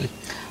 didn't she?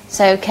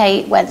 So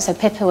Kate went, so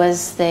Pippa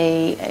was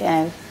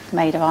the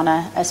maid of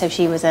honour, so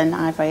she was in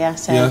ivory, yeah.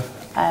 So yeah.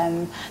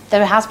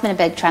 There has been a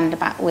big trend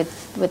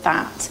with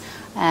that.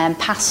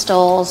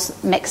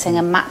 Pastels, mixing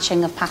and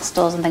matching of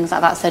pastels and things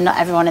like that, so not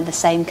everyone in the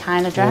same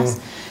kind of dress.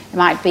 It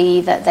might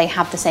be that they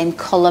have the same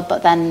colour,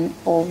 but then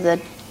all the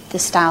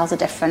styles are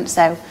different,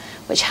 so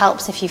which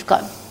helps if you've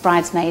got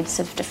bridesmaids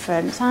of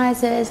different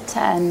sizes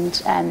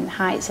and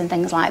heights and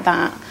things like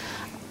that,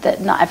 that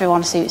not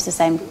everyone suits the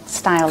same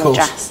style of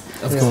dress.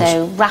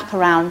 So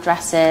wraparound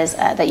dresses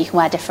that you can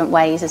wear different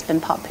ways has been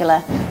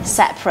popular.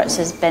 Separates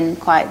has been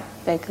quite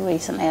big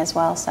recently as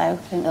well, so I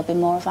think there'll be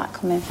more of that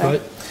coming through.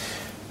 Right.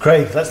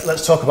 Craig,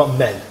 let's talk about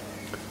men,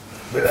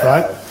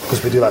 right?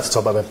 Because we do like to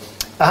talk about men.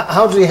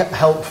 How do you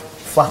help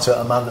flatter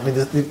a man? I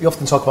mean, you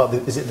often talk about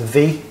is it the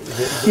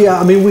V? Yeah,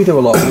 I mean, we do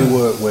a lot. We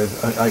work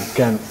with,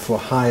 again, for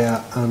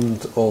hire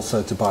and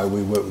also to buy,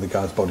 we work with the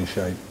guy's body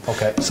shape.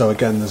 Okay. So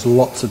again, there's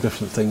lots of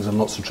different things and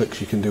lots of tricks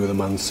you can do with a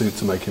man's suit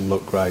to make him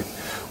look great.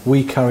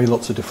 We carry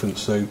lots of different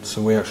suits,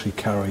 so we actually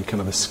carry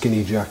kind of a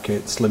skinny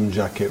jacket, slim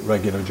jacket,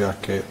 regular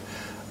jacket.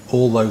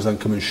 All those then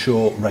come in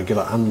short,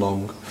 regular and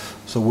long.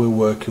 So we're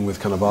working with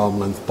kind of arm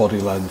length, body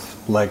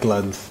length, leg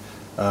length,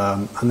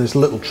 and there's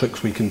little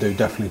tricks we can do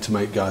definitely to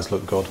make guys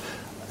look good.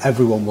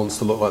 Everyone wants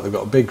to look like they've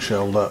got a big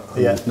shoulder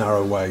and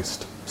narrow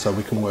waist, so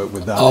we can work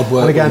with that.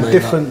 And again,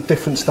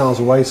 different styles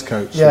of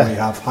waistcoats. So we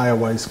have higher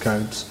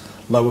waistcoats,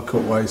 lower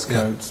cut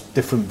waistcoats,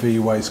 different V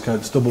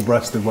waistcoats,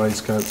 double-breasted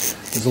waistcoats.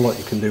 There's a lot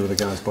you can do with a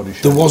guy's body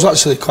shape. There was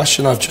actually a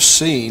question I've just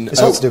seen. It's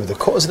all to do with the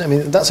cut, isn't it? I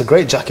mean, that's a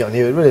great jacket on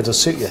you. It really does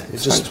suit you. It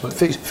just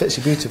fits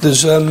you beautifully.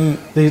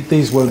 There's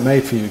these weren't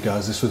made for you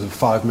guys. This was a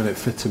 5-minute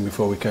fitting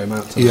before we came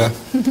out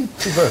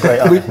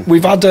tonight.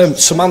 We've had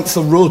Samantha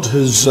Rudd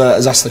has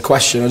asked the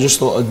question. I just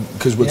thought,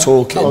 because we're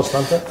talking. Hello,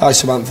 Samantha. Hi,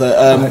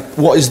 Samantha.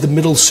 What is the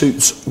middle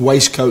suit's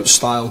waistcoat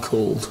style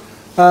called?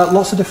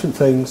 Lots of different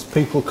things.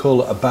 People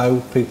call it a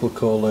bow, people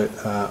call it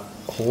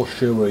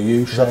horseshoe or a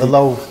U shape. Is that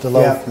the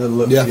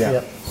low?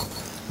 Yeah.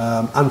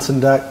 Anton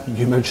Deck,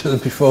 you mentioned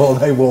them before,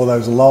 they wore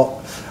those a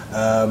lot.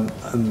 And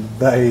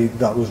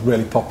that was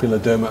really popular.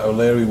 Dermot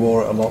O'Leary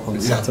wore it a lot on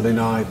Saturday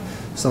night.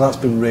 So that's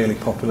been really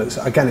popular. It's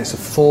a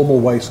formal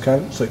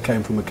waistcoat, so it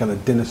came from a kind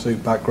of dinner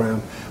suit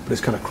background, but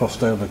it's kind of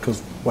crossed over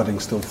because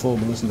wedding's still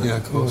formal, isn't it? Yeah,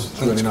 of course.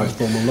 It's a really nice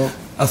formal look.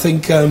 I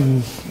think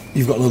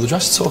you've got another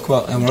dress to talk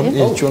about, Emma, haven't you?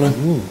 Do you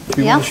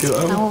want to shoot it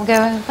over? I will go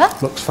over.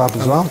 Looks fab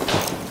as well.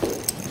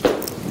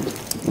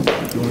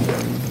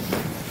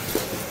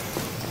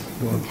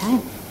 Okay.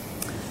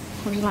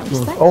 What would you like me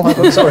to say? Oh, my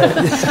God, sorry.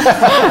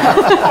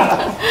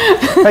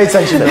 Pay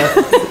attention, Emma.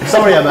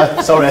 Sorry,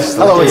 Emma. Sorry.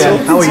 Hello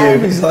again. How are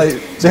you?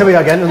 So here we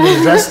are again, under the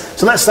dress.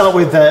 So let's start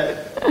with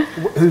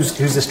who's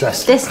this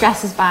dress? This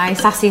dress is by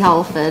Sassy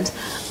Holford.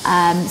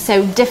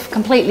 So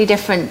completely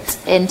different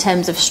in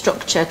terms of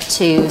structure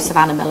to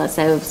Savannah Miller.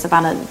 So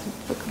Savannah,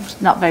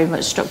 not very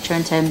much structure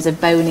in terms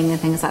of boning and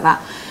things like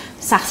that.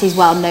 Sassy's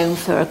well known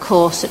for a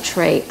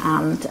corsetry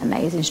and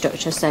amazing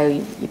structure. So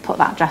you put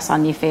that dress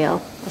on, you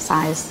feel a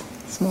size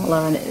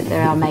smaller, and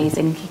they're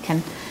amazing. You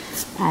can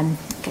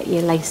get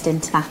you laced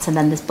into that, and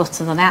then there's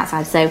buttons on the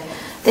outside. So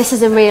this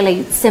is a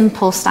really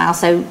simple style.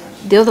 So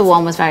the other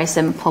one was very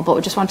simple, but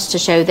we just wanted to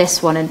show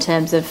this one in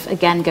terms of,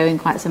 again, going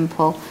quite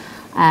simple.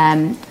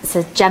 It's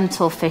a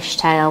gentle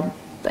fishtail,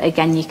 but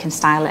again, you can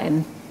style it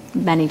in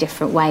many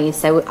different ways.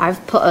 So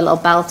I've put a little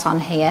belt on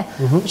here,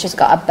 which has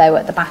got a bow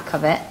at the back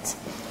of it.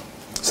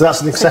 So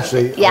that's an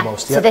accessory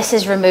almost, yeah? So this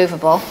is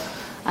removable.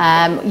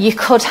 You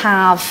could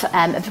have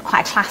a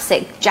quite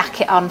classic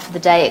jacket on for the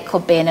day. It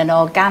could be in an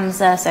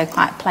organza, so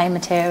quite plain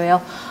material,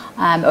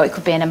 or it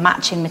could be in a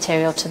matching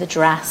material to the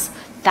dress.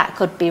 That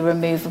could be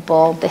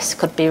removable. This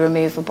could be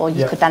removable.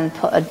 You could then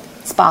put a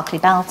sparkly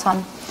belt on.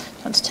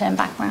 I want to turn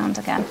back round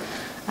again.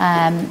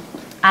 And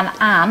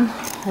Anne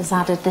has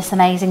added this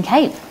amazing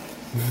cape.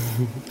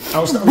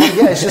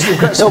 It's just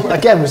incredible. So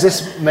again, was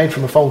this made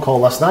from a phone call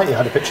last night? You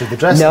had a picture of the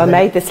dress? No, I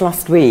made this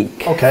last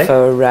week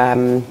for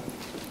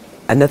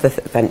another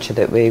venture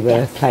that we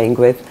were playing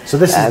with. So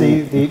this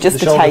is the just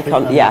the to take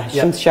on,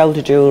 some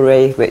shoulder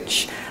jewellery,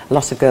 which a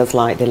lot of girls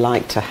like. They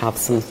like to have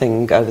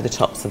something over the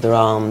tops of their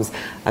arms.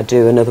 I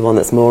do another one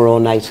that's more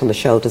ornate on the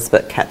shoulders,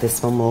 but kept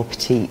this one more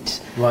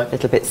petite, a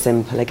little bit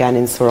simple. Again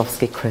in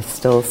Swarovski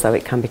crystal, so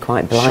it can be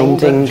quite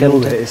blinding.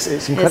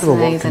 It's incredible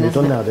what can be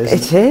done nowadays.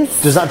 It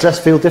is. Does that dress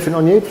feel different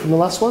on you from the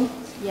last one?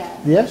 Yeah,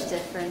 Yeah? much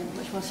different,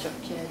 much more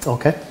structured.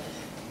 Okay.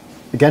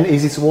 Again,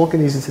 easy to walk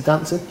in, easy to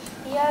dance in?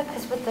 Yeah,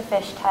 because with the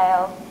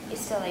fishtail, you're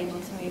still able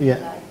to move your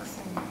legs.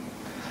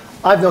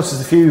 I've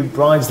noticed a few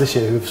brides this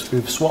year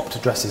who've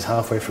swapped dresses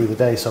halfway through the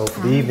day, so for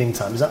the evening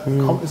time. Is that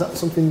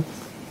something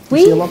you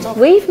see a lot of?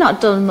 We've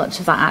not done much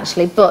of that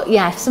actually, but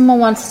yeah, if someone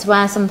wanted to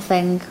wear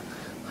something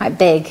quite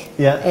big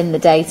in the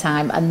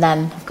daytime and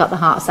then have got the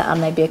heart set on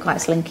maybe a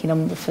quite slinky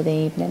number for the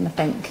evening, I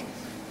think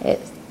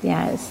it's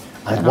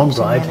I had one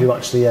bride who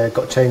actually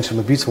got changed from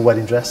a beautiful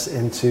wedding dress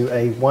into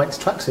a white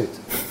tracksuit.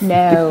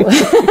 No.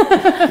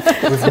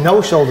 With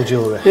no shoulder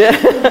jewellery.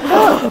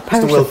 It's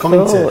the world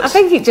coming to. I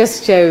think it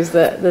just shows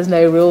that there's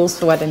no rules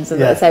for weddings.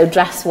 So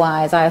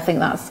dress-wise, I think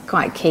that's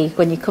quite key.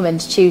 When you come in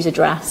to choose a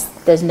dress,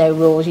 there's no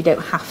rules. You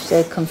don't have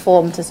to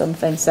conform to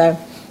something. So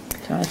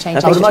if you want to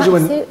change I would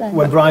imagine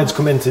when brides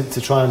come in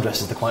to try on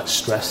dresses, they're quite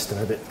stressed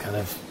and a bit kind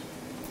of...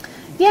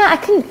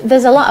 Yeah,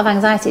 there's a lot of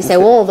anxiety,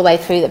 so all the way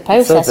through the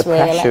process, the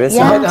pressure, really.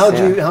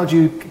 How do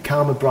you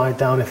calm a bride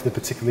down if they're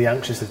particularly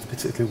anxious, if they're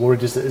particularly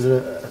worried? Is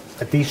there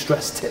a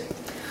de-stress tip?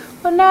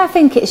 Well, no, I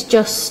think it's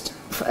just,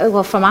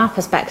 from our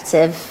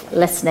perspective,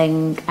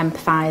 listening,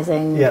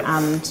 empathising,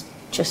 and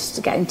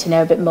just getting to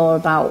know a bit more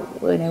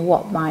about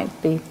what might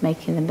be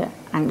making them a bit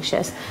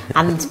anxious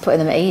and putting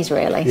them at ease,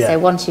 really. So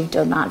once you've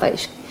done that, I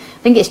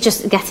think it's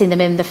just getting them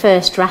in the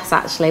first dress,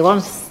 actually.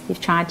 Once you've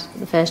tried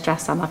the first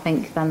dress on, I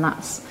think then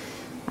that's...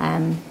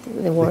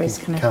 the worries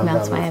kind of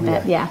melt away a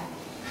bit,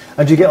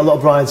 And do you get a lot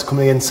of brides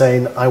coming in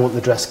saying, I want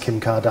the dress Kim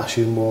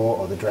Kardashian wore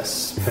or the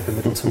dress Pippa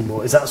Middleton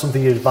wore? Is that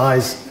something you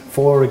advise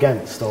for or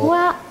against? Or?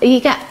 Well, you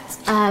get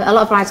a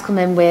lot of brides come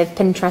in with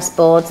Pinterest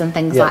boards and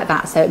things like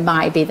that, so it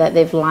might be that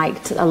they've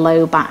liked a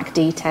low back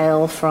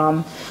detail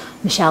from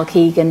Michelle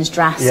Keegan's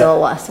dress or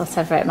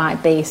whatever it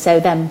might be, so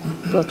then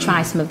we'll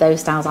try some of those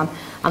styles on,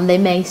 and they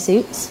may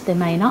suit, they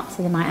may not,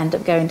 so they might end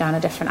up going down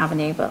a different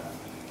avenue, but...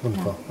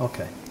 Wonderful,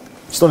 okay.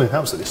 Stunning,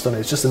 absolutely stunning.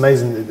 It's just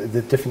amazing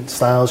the different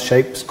styles,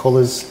 shapes,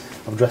 colours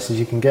of dresses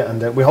you can get,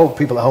 and we hope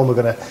people at home are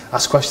going to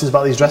ask questions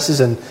about these dresses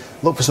and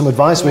look for some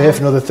advice. We're here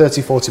for another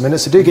 30-40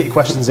 minutes, so do get your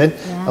questions in.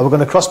 And we're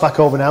going to cross back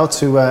over now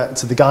to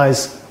the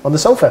guys on the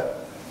sofa.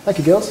 Thank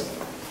you, girls.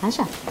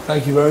 Pleasure.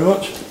 Thank you very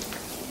much.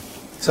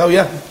 So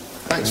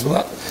thanks for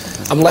that.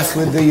 I'm left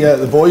with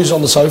the boys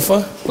on the sofa.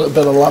 A little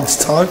bit of lads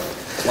time.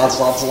 Lads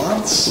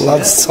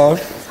time.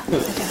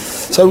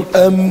 So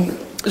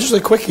just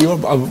a quickie.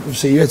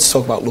 Obviously, you had to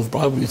talk about Love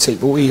Bride with your team,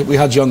 but we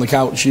had you on the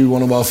couch. You were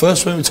one of our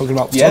first. We were talking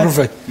about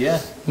photography.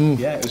 Yeah,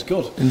 it was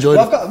good. Enjoyed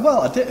it?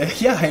 I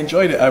did. Yeah, I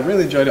enjoyed it. I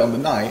really enjoyed it on the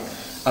night.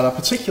 And I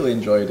particularly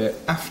enjoyed it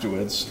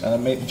afterwards,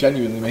 and I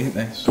genuinely mean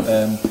this,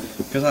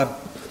 because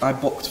I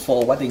booked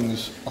 4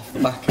 weddings off the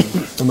back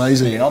of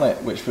being on it,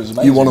 which was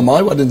amazing. You one of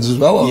my weddings as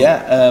well?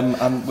 Yeah,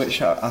 and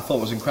which I thought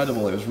was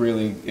incredible. It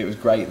was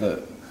great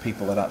that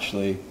people had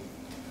actually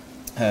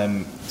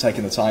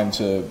taken the time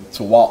to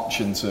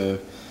watch and to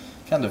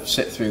kind of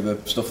sit through the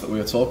stuff that we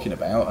were talking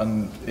about,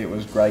 and it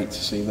was great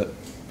to see that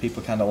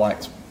people kind of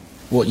liked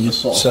what you the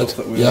sort said. Of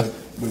stuff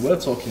that we were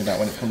talking about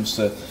when it comes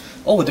to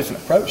all the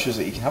different approaches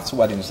that you can have to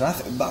weddings. And I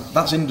think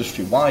that's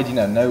industry wide. You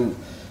know,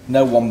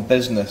 no one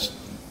business,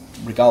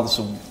 regardless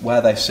of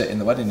where they sit in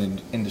the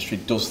wedding industry,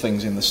 does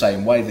things in the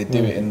same way. They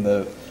do it in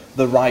the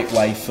right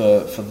way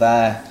for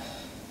their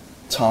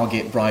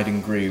target bride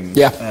and groom.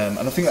 Yeah. And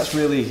I think that's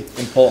really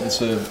important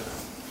to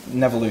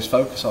never lose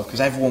focus of,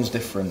 because everyone's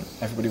different.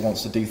 Everybody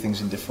wants to do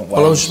things in different ways.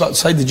 Well, I was just about to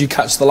say, did you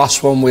catch the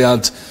last one? We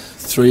had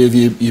 3 of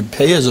your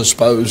peers, I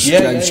suppose.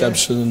 James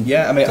Shebson and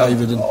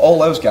David and all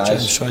those guys,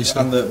 James Tracy.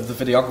 and the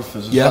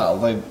videographers as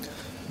well.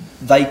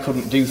 They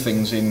couldn't do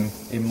things in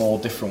more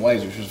different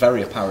ways, which was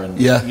very apparent.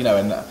 Yeah. You know,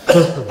 and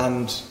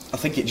I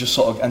think it just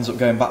sort of ends up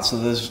going back to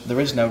there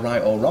is no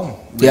right or wrong.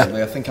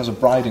 Really, I think as a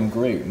bride and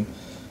groom,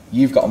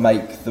 you've got to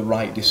make the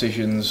right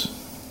decisions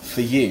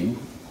for you.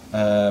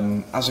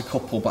 As a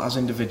couple, but as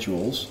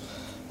individuals,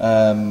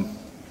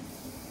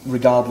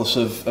 regardless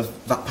of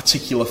that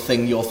particular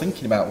thing you're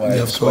thinking about, where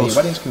your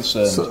wedding's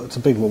concerned. So it's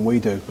a big one we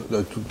do.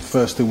 The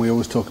first thing we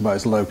always talk about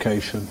is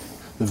location,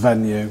 the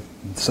venue,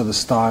 so the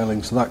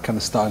styling. So that kind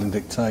of styling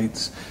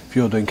dictates if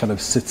you're doing kind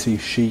of city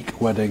chic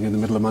wedding in the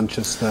middle of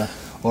Manchester,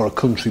 or a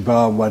country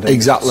bar wedding.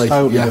 Exactly.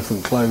 Totally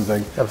different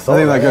clothing. I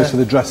think that goes for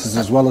the dresses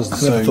as well as the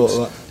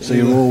suits. So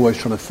you're always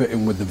trying to fit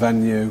in with the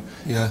venue.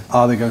 Yeah.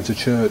 Are they going to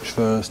church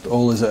first,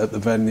 or is it at the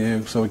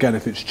venue? So again,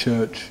 if it's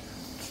church,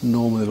 it's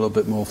normally a little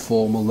bit more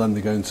formal. Then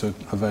they go into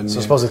a venue. So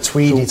I suppose a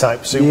tweedy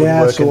type suit would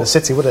work in the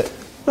city, would it?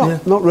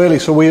 Not really.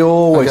 So we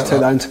always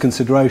take that into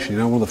consideration. You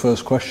know, one of the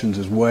first questions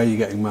is where you're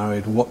getting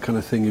married, what kind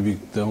of thing have you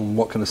done,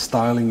 what kind of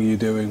styling are you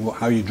doing,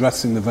 how are you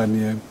dressing the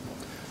venue,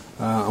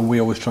 and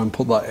we always try and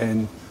put that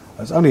in.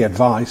 It's only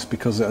advice,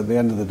 because at the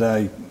end of the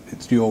day,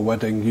 it's your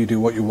wedding, you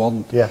do what you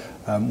want. Yeah.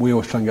 We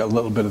always try and get a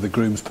little bit of the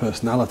groom's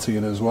personality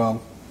in as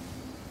well.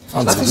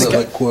 And a little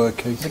bit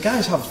quirky. The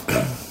guys have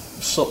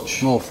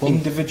such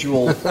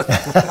individual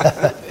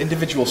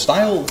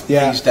style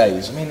these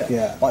days. I mean,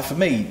 like for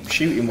me,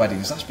 shooting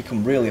weddings, that's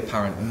become really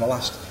apparent in the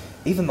last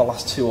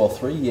 2 or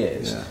 3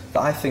 years.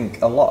 That I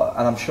think a lot,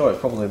 and I'm sure it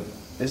probably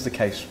is the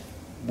case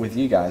with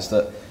you guys,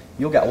 that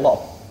you'll get a lot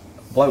of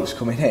blokes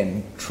coming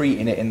in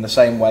treating it in the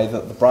same way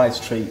that the brides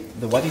treat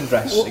the wedding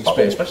dress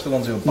experience, especially the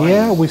ones who are buying.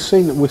 Yeah, we've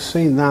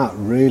seen that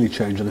really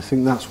change, and I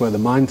think that's where the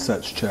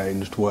mindset's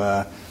changed,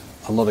 where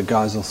a lot of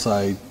guys will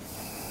say,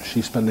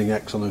 she's spending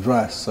X on a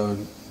dress, so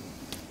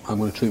I'm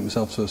going to treat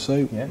myself to a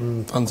suit. Yeah,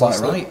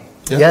 fantastic. Quite right.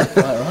 Yeah,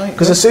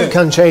 because a suit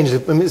can change. I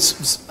mean,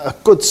 it's a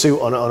good suit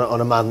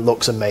on a man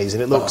looks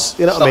amazing. It looks,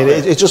 you know what I mean?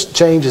 It just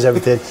changes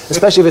everything,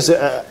 especially if it's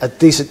a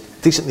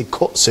decently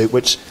cut suit,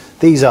 which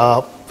these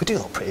are. We do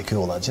look pretty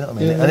cool, lads, you know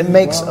what I mean? And it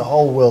makes a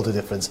whole world of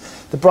difference.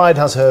 The bride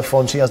has her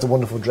fun, she has the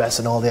wonderful dress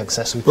and all the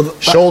accessories,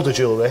 shoulder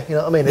jewellery, you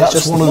know what I mean? That's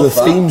just one of the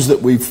themes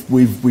that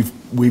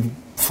we've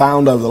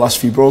found over the last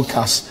few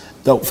broadcasts.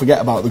 Don't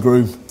forget about the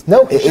groom.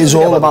 No, it is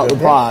all about the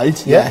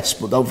bride, yes,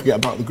 but don't forget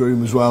about the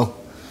groom as well.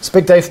 It's a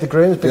big day for the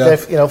grooms, big day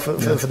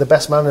for the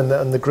best man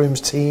and the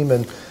groom's team,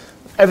 and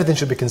everything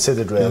should be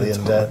considered really,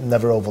 and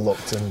never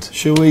overlooked. And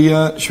should we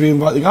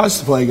invite the guys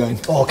to play again?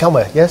 Oh, can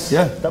we? Yes.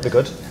 Yeah, that'd be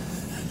good.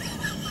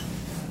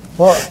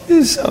 What?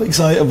 You're so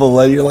excitable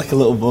then, you're like a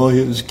little boy,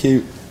 it was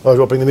cute. Oh, do you want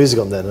to bring the music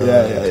on then?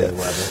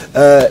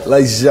 Yeah.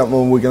 Ladies and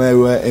gentlemen, we're going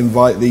to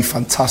invite the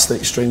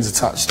fantastic Strings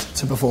Attached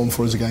to perform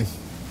for us again.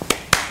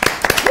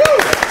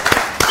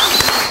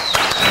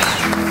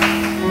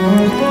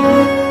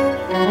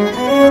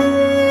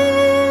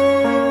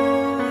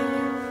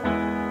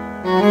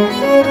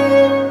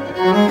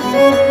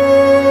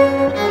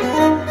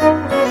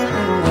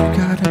 You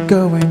gotta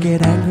go and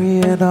get angry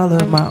at all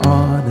of my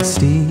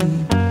honesty.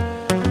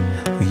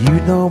 You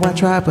know I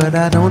try, but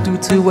I don't do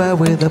too well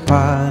with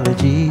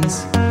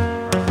apologies.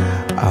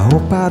 I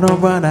hope I don't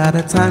run out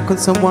of time. Could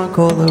someone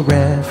call a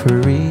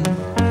referee?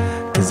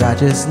 Cause I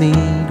just need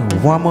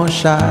one more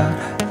shot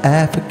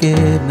at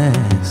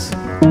forgiveness.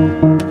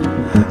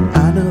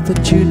 I know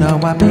that you know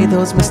I made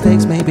those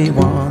mistakes maybe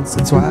once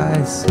or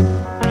twice.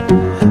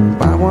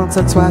 By once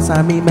or twice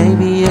I mean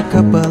maybe a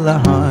couple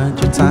of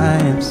 100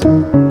 times.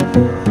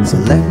 So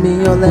let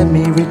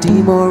me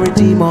redeem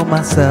all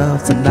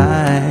myself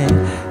tonight.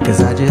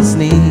 Cause I just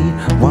need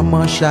one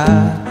more shot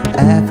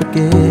at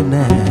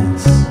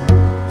forgiveness.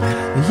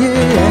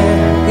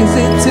 Yeah, is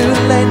it too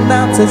late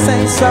now to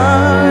say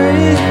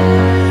sorry?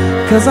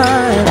 Cause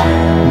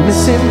I'm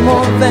missing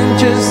more than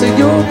just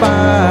your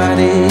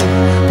body.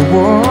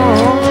 Whoa,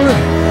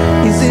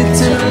 is it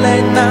too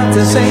late now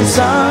to say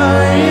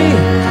sorry?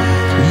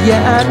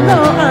 Yeah, I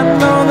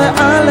know that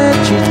I let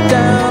you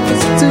down.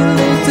 It's too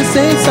late to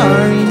say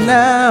sorry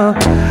now.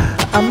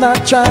 I'm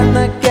not trying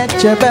to get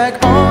you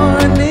back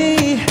on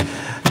me,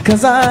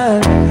 'cause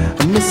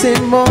I'm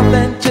missing more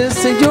than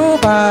just your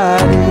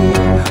body.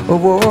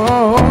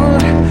 Oh,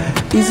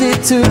 is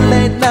it too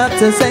late now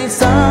to say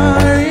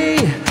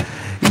sorry?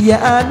 Yeah,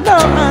 I know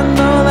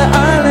that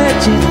I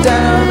let you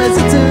down. Is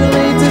it too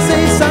late to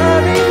say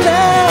sorry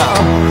now?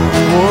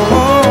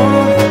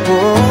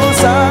 Oh,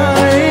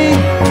 sorry.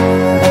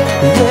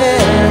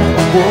 Yeah,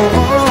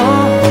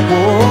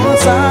 oh,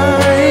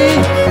 sorry.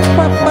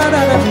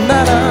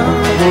 Ba-ba-da-da-da-da.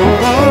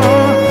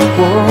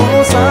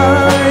 Oh,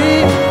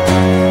 sorry.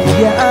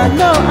 Yeah, I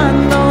know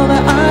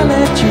that I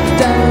let you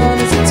down.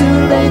 Is it too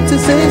late to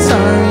say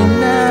sorry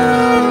now?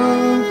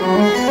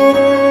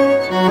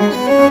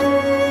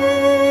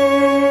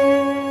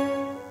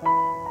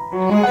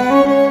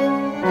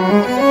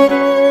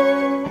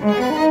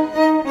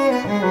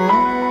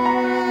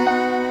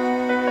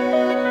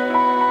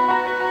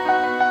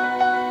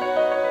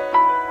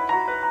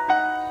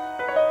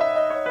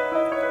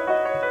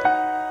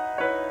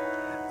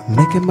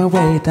 Making my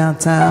way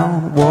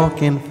downtown,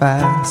 walking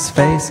fast,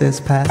 faces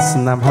pass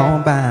and I'm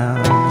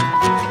homebound.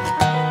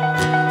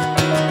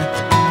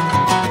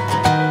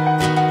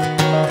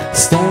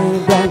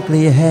 Staring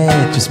blankly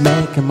ahead, just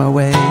making my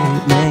way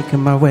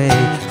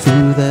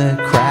through the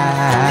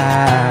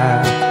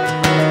crowd.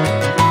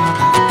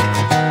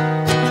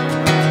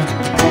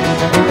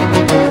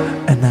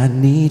 And I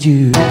need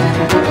you,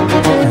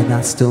 and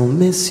I still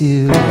miss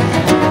you,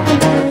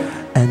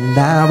 and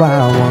now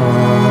I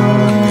wonder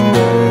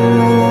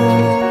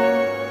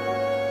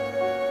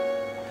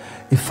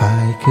if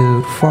I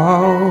could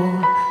fall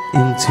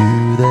into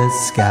the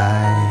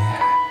sky.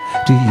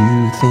 Do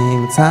you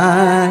think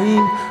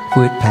time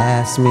would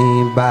pass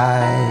me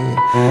by?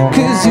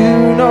 'Cause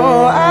you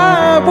know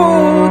I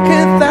walk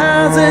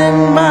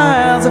 1,000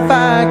 miles if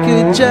I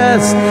could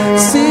just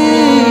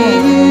see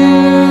you.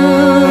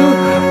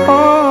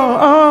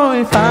 Oh,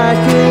 if I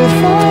could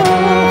fall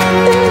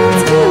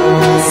into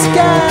the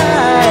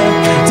sky.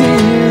 Do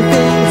you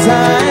think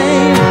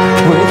time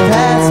would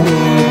pass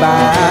me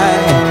by?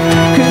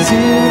 'Cause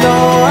you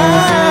know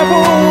I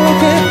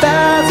walk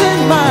 1,000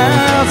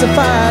 miles if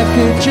I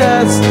could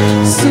just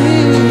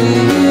see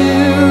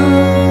you.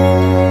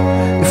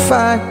 If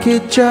I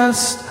could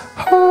just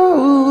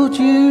hold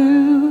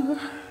you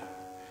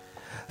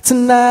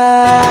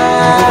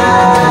tonight.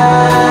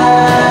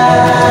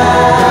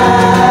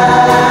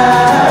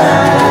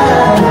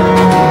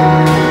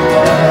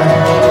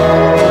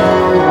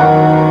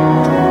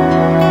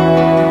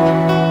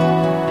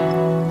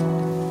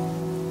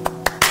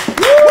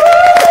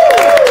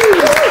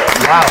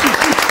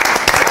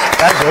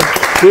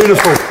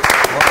 Beautiful,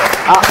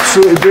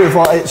 absolutely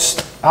beautiful.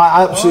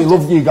 I absolutely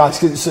love you guys.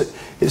 'Cause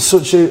it's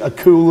such a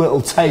cool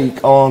little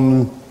take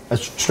on a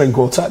string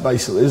quartet,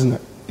 basically, isn't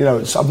it? You know,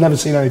 I've never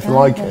seen anything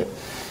like it.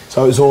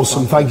 So it's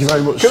awesome. Thank you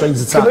very much,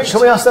 Strings Attached.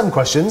 Can we ask them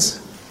questions?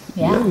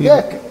 Yeah.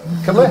 Yeah.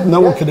 Can we? No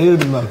one can hear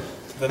them though.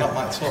 They're not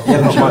mic'd up.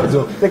 They're not mic'd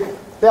up.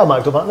 They are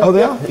mic'd up, aren't they? Oh,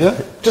 they are? Yeah.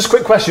 Just a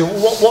quick question.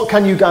 What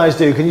can you guys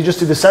do? Can you just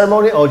do the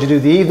ceremony, or do you do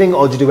the evening,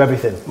 or do you do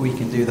everything? We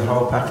can do the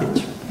whole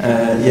package.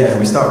 Yeah,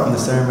 we start from the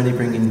ceremony,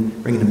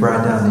 bringing the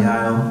bride down the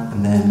aisle,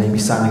 and then maybe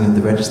signing of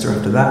the register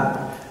after that,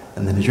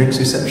 and then a drinks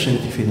reception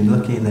if you're feeling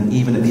lucky, and then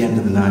even at the end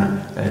of the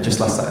night, just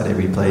last Saturday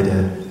we played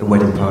a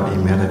wedding party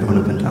and we had everyone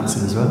up and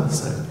dancing as well.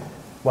 So,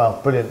 wow,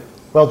 brilliant.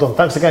 Well done.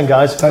 Thanks again,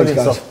 guys. Thanks,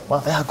 Brilliant guys. stuff. Wow,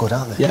 they are good,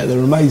 aren't they? Yeah, they're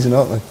amazing,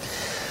 aren't they?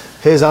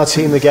 Here's our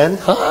team again.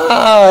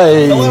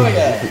 Hi! Hello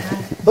again.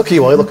 Look at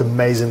you all, you look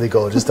amazingly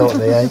gorgeous, don't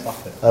they, eh?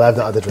 And I've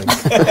not had a drink.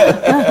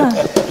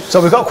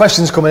 So we've got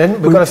questions coming in.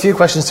 We've got a few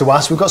questions to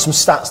ask. We've got some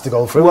stats to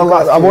go through. Well,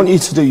 I want you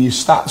to do your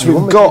stats.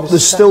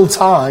 There's still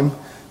time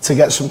to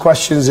get some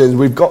questions in.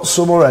 We've got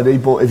some already,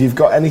 but if you've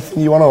got anything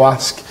you want to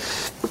ask,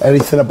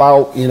 anything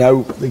about, you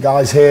know, the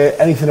guys here,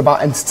 anything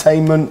about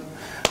entertainment,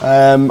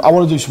 I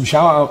want to do some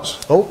shout-outs.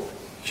 Oh,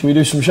 should we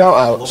do some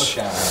shout-outs? Love a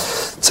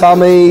shout-out.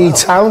 Tammy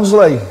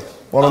Townsley,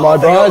 one of my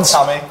brides.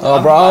 Our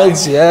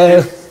brides,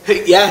 yeah.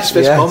 Yes,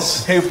 fist bump.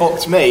 Who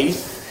booked me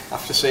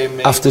after seeing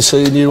me? After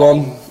seeing you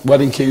on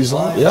Wedding Cues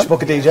Live. Yeah.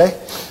 Book a DJ.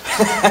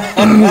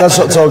 Let's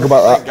not talk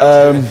about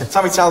that.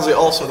 Tammy Townsley,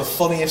 also the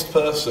funniest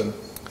person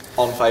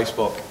on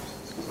Facebook.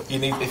 You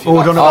need, if you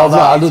don't know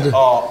about that.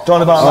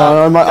 Don't about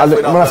that. I'm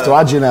going to have to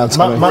add you now,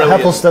 Tammy. Matt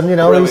Heppelston, you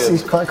know,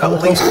 he's quite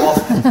comical. At least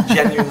one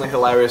genuinely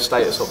hilarious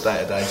status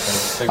update a day.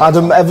 So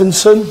Adam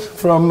Evanson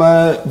from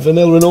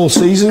Vanilla and All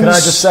Seasons. Can I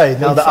just say,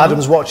 now that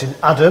Adam's watching,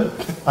 Adam,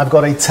 I've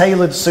got a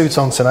tailored suit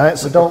on tonight,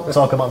 so don't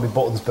talk about my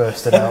buttons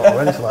bursting out or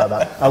anything like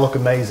that. I look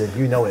amazing,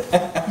 you know it.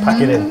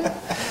 Pack it in.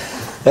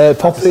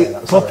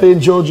 Poppy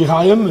and Georgie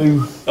Hyam,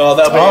 who... they'll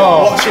be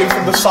watching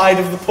from the side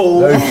of the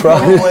pool.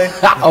 Probably.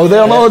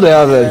 They're on holiday,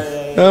 are they?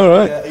 Yeah, all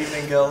right. Yeah,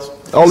 evening girls.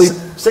 Ollie.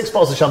 6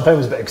 bottles of champagne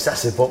was a bit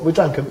excessive, but we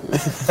drank them.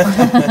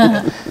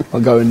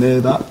 I'm going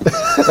near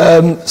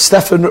that.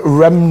 Stefan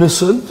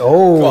Remnerson.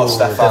 Oh, go on,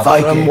 Stefan.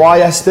 From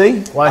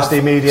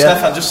YSD Media.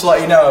 Stefan, just to let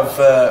you know,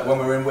 of when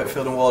we were in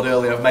Whitefield and Ward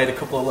earlier, I've made a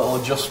couple of little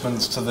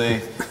adjustments to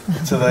the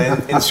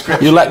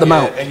inscription. You let them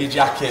out in your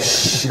jacket,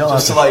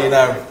 just to let you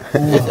know.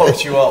 We've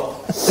hooked you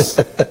up.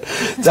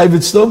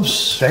 David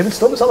Stubbs. David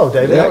Stubbs, hello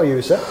David. Yeah. How are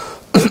you, sir?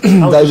 How's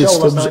the show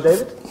last night,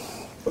 David?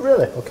 Oh,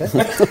 really? Okay.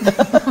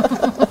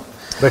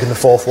 Breaking the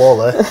fourth wall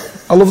there.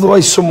 I love the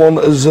way someone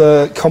has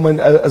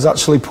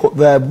actually put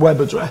their web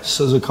address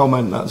as a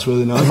comment. That's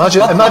really nice.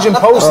 Imagine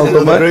posting it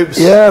in the groups.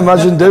 Yeah,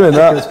 imagine doing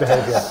that.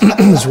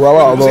 It's well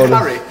out of order.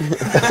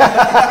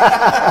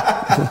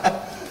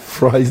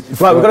 Right, we've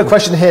got a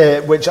question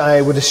here which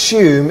I would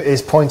assume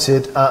is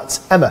pointed at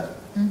Emma.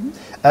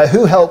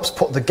 Who helps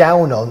put the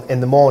gown on in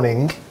the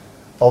morning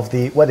of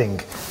the wedding?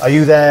 Are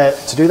you there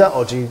to do that,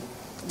 or do you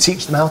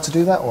teach them how to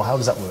do that, or how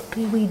does that work?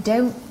 We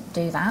don't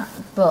do that,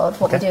 but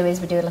what we do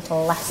is we do a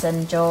little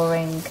lesson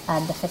during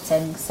the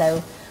fitting.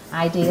 So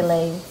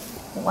ideally,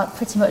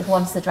 pretty much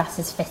once the dress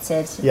is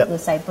fitted, we'll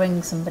say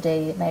bring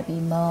somebody, maybe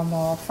mum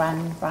or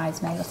friend,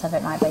 bridesmaid, whatever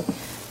it might be,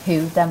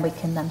 who then we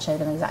can then show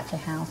them exactly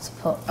how to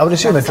put. I would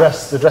assume the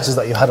dresses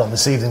that you had on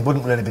this evening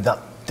wouldn't really be that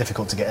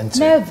difficult to get into.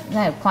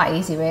 No, quite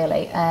easy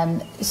really.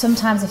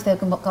 Sometimes if they've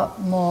got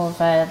more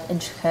of an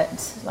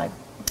intricate, like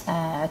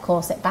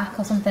corset back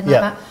or something like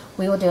that,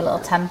 we will do a little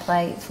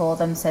template for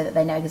them so that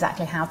they know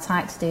exactly how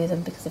tight to do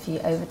them, because if you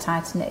over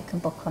tighten it can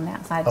book on the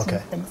outside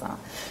and things like that.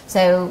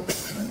 So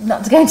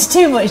not to go into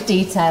too much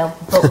detail,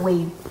 but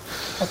we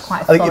are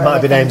quite I think you might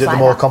have been aimed at the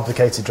more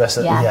complicated dress.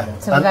 So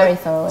we're very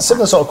thorough.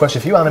 Similar sort of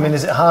question for you, Anne. I mean,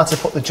 is it hard to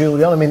put the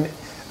jewellery on? I mean,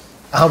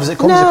 how does it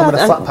come? Does it come in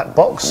a flat pack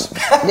box?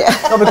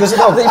 No, because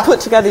that you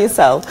put together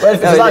yourself. Well,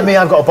 if it's like me,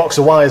 I've got a box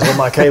of wires with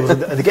my cables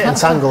and they get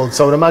entangled,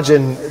 so I would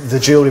imagine the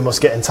jewellery must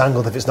get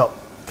entangled if it's not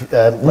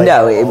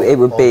it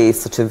would be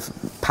sort of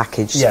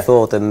packaged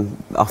for them.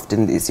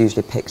 Often it's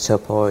usually picked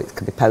up, or it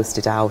could be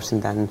posted out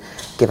and then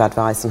give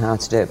advice on how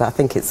to do it. But I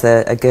think it's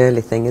a girly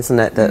thing, isn't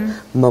it, that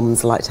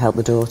mums like to help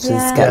the daughters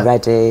get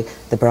ready,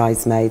 the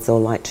bridesmaids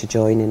all like to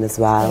join in as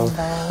well,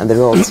 and they're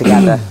all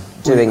together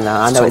doing that.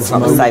 I know it's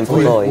not the same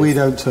for boys. We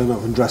don't turn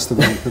up and dress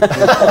them up.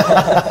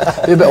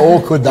 It'd be a bit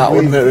awkward, that,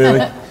 wouldn't it,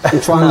 really? We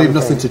try and leave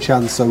nothing to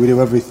chance, so we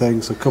do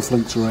everything. So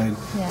cufflinks are in,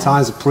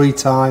 ties are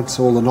pre-tied,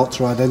 so all the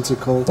knots are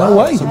identical. No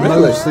way, so really?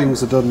 Most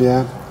things are done,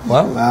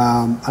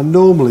 Wow. And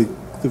normally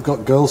they've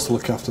got girls to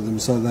look after them,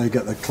 so they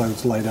get their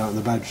clothes laid out in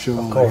the bed,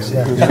 sure. Of course,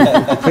 don't leave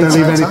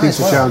anything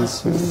to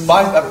chance. Because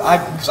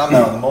I'm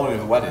there on the morning of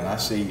the wedding, I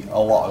see a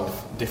lot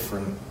of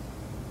different,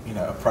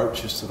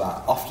 approaches to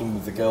that. Often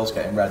with the girls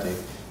getting ready,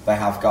 they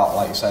have got,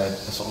 like you said, a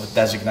sort of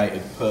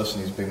designated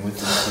person who's been with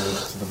them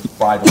to the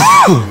bridal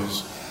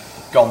who's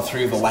gone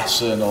through the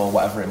lesson or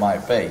whatever it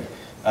might be.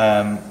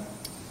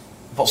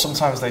 But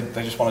sometimes they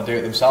just want to do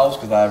it themselves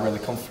because they're really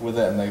comfortable with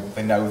it and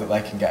they know that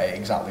they can get it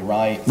exactly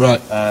right.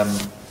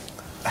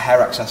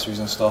 Hair accessories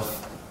and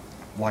stuff,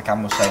 like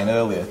Anne was saying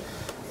earlier,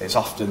 it's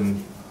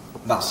often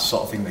that's the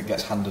sort of thing that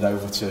gets handed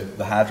over to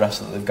the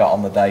hairdresser that they've got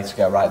on the day to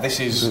go, right, this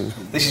is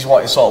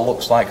what it sort of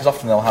looks like, because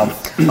often they'll have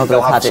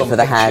they'll have it for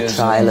the hair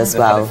trial as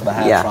well. For the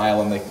hair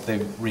trial, and they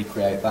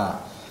recreate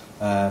that.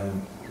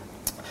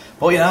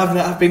 But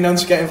I've been known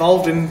to get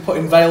involved in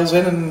putting veils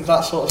in and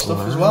that sort of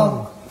stuff as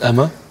well.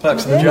 Emma?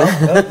 Perks of the job.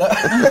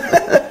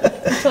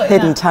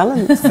 Hidden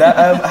talents.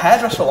 A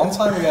hairdresser for a long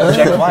time ago.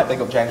 James White,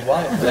 big up James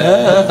White.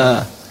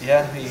 We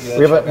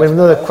have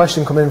another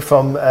question coming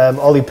from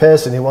Ollie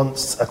Pearson, who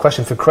wants a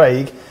question for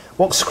Craig.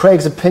 What's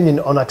Craig's opinion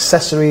on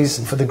accessories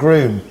for the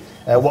groom?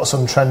 What's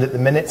on trend at the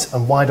minute,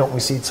 and why don't we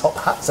see top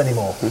hats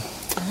anymore?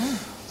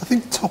 I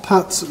think top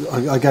hats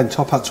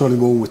are only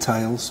worn with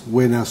tails.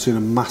 We're now seeing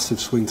a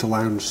massive swing to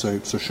lounge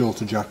suits, so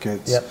shorter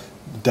jackets,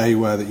 day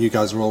wear that you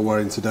guys are all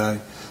wearing today.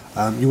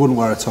 You wouldn't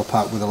wear a top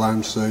hat with a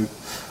lounge suit.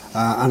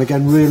 And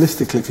again,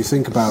 realistically, if you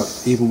think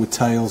about even with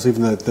tails,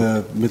 even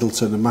the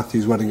Middleton and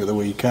Matthew's wedding at the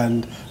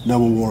weekend, no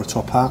one wore a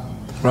top hat.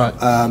 Right.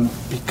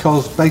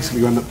 Because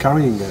basically you end up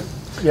carrying it.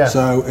 Yeah.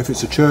 So if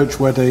it's a church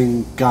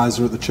wedding, guys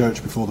are at the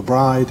church before the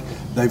bride,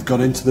 they've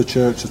gone into the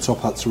church, the top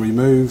hats are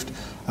removed,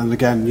 and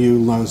again, you'll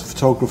know as a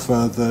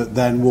photographer that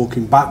then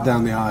walking back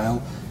down the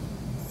aisle,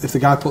 if the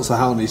guy puts a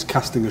hat on, he's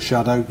casting a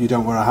shadow. You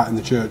don't wear a hat in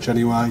the church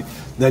anyway.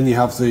 Then you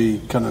have the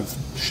kind of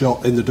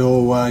shot in the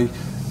doorway.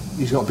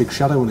 He's got a big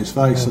shadow on his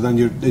face, so then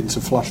you're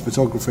into flash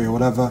photography or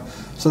whatever.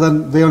 So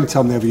then the only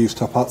time they ever use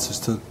top hats is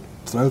to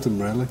throw them,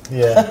 really.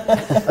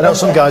 Yeah. I know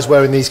some guys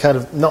wearing these kind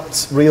of,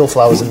 not real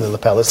flowers in the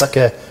lapel, it's like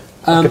a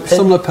pin.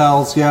 Some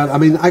lapels, I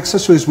mean,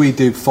 accessories we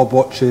do, fob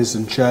watches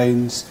and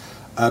chains,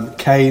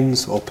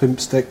 canes or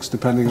pimp sticks,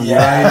 depending on your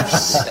age.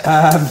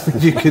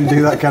 You can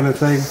do that kind of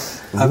thing.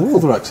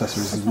 Other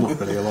accessories is not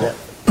really a lot.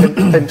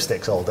 Pimp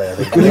sticks all day, I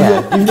think.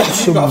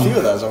 You've got a few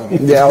of those, haven't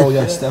you? Yeah,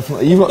 yes,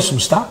 definitely. You've got some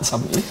stats,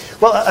 haven't you?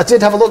 Well, I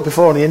did have a look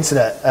before on the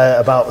internet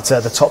about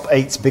the top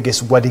 8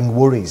 biggest wedding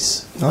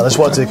worries. I just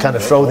wanted to kind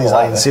of throw these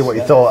at you and see what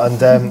you thought.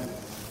 And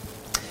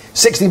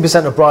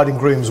 16% of bride and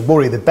grooms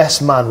worry the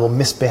best man will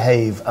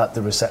misbehave at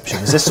the reception.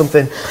 Is this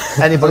something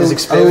anybody's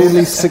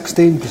experienced?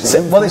 Only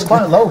 16%. Well, it's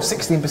quite low,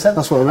 16%.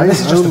 That's what I mean. And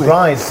this is just the Only.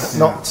 bride,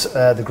 not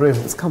the groom.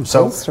 It's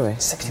compulsory.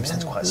 60%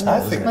 is quite small. I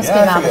think, Must yeah, be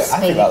I about think, the I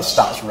think that speech.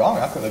 stat's wrong.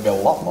 I think there'd be a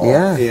lot more.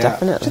 Yeah, Yeah.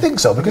 definitely. Do you think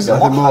so? Because I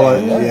think more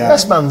like- yeah.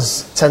 best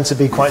mans tend to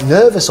be quite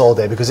nervous all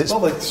day because it's...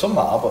 Well, some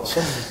are, but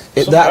some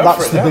go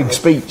That's for the it, big don't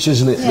speech,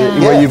 isn't it? Yeah.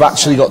 Where Yeah. you've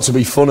actually got to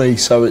be funny,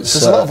 so it's...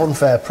 There's a lot of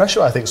unfair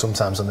pressure, I think,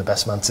 sometimes on the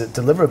best man to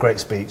deliver a great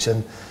speech,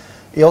 and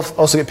you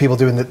also get people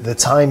doing the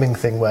timing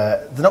thing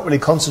where they're not really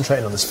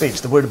concentrating on the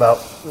speech. They're worried about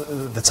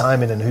the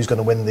timing and who's going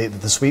to win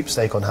the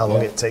sweepstake on how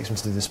long it takes them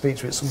to do the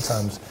speech, which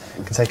sometimes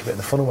can take a bit of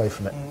the fun away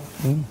from it.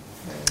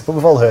 But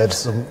we've all heard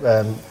some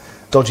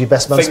dodgy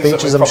best man Things that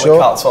speeches, we I'm probably sure.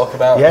 can't talk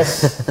about.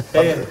 Yes.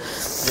 Yeah.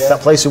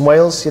 That place in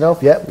Wales, you know,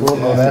 yeah, we'll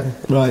go there.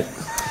 Right.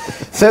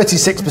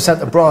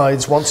 36% of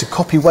brides want to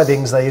copy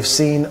weddings they have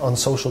seen on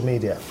social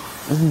media.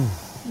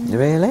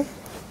 Really?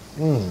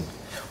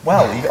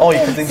 Well,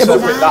 you could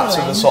interpret that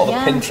to the sort of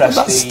Yeah.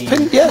 Pinteresty.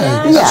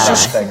 That's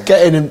just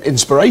getting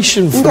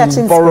inspiration from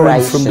Get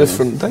borrowing from inspiration.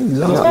 different things.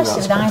 isn't it?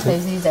 Especially with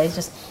iPhones these days,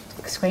 just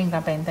screen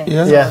grabbing things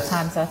Yeah. all Yeah. the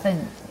time. So I think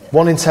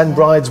 1 in 10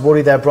 brides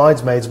worry their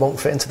bridesmaids won't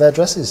fit into their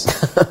dresses.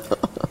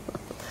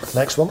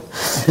 Next one.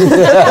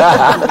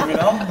 Moving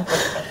on.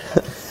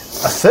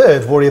 A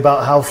third worry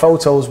about how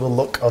photos will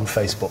look on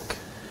Facebook.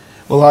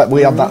 Well,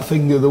 we had that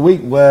thing the other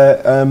week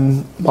where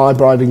my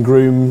bride and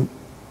groom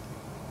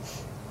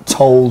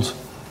told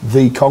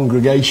the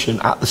congregation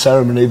at the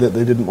ceremony that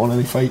they didn't want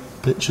any fake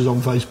pictures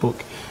on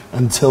Facebook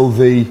until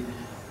the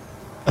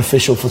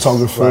official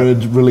photographer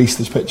had released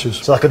his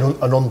pictures. So like an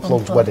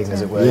unplugged wedding,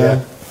 as it were. Yeah.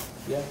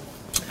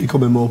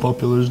 Becoming more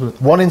popular, isn't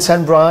it? 1 in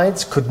 10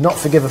 brides could not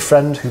forgive a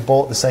friend who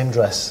bought the same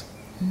dress.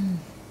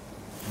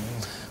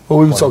 Well,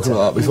 we were talking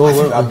about that before, I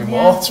think weren't that'd we? be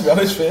more, to be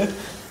honest with you.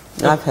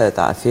 I've heard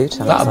that a few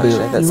times. That'd be,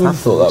 actually, that's you would have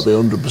thought that'd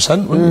happened. be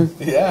 100%,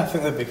 wouldn't you? Yeah, I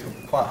think there'd be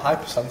quite a high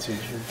percentage.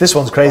 Of This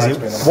one's crazy. brides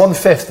being on.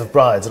 1/5 of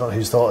brides, I don't know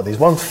who's thought of these,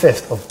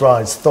 1/5 of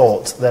brides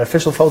thought their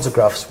official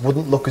photographs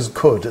wouldn't look as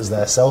good as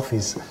their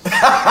selfies.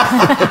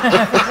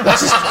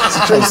 It's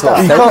a true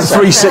stat. You can't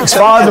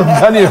 365 them,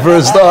 can you, for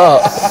a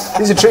start?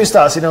 These are true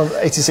stats. You know,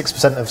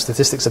 86% of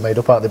statistics are made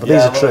up, aren't they? But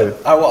Yeah, these are true.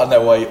 I want to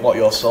know what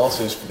your source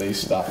is for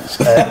these stats.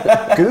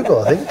 Google,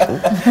 I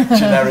think.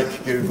 Generic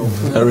Google.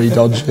 Very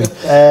dodgy.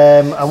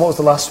 And what was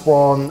the last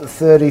one?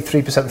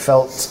 33%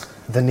 felt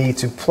the need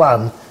to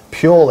plan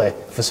purely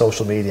for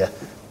social media,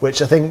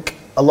 which I think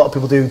a lot of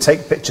people do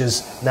take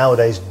pictures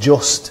nowadays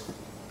just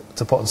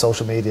to put on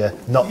social media,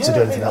 not to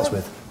do anything else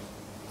with.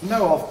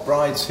 Know of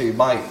brides who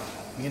might,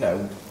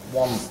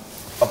 want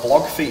a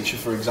blog feature,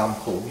 for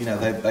example.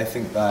 They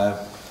think they're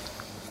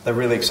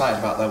really excited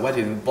about their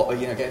wedding, but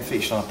getting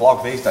featured on a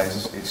blog these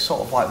days it's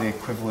sort of like the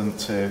equivalent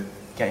to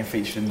getting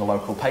featured in the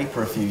local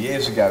paper a few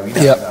years ago.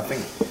 I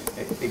think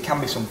it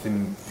can be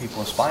something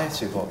people aspire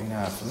to, but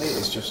for me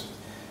it's just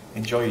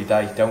enjoy your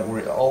day, don't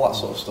worry, all that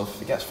sort of stuff.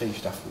 If it gets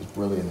featured afterwards,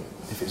 brilliant.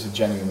 If it's a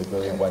genuinely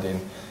brilliant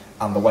wedding,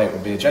 and the way it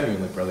would be a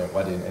genuinely brilliant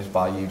wedding is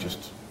by you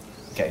just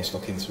getting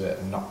stuck into it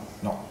and not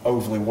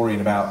overly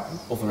worrying about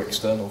other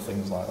external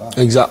things like that.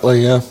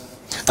 Exactly, yeah.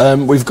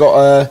 We've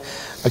got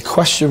a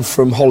question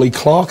from Holly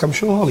Clark. I'm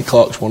sure Holly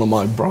Clark's one of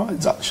my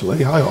brides,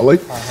 actually. Hi, Holly.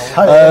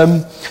 Hi,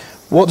 Holly.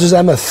 What does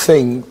Emma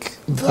think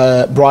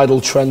the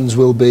bridal trends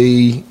will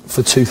be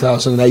for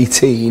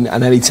 2018,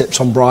 and any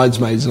tips on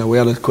bridesmaids? We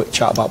had a quick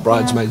chat about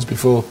bridesmaids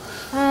before.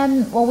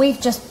 well,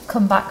 we've just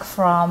come back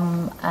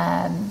from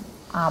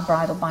our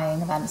bridal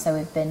buying event, so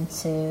we've been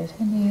to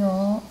New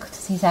York to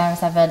see Sarah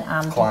Seven,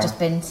 and we've just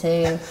been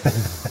to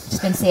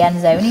see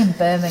Enzoni in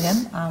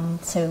Birmingham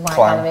and to White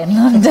Gallery in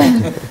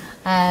London.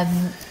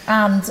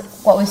 And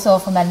what we saw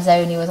from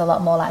Enzoni was a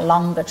lot more like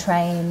longer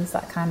trains,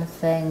 that kind of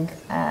thing.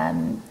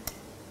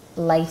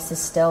 Lace is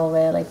still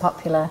really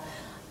popular.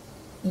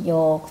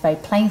 Your very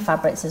plain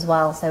fabrics as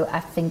well. So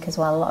I think as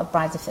well, a lot of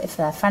brides, if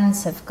their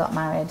friends have got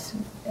married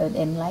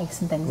in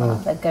lace and things like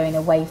that, they're going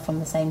away from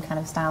the same kind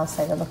of style,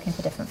 so they're looking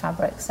for different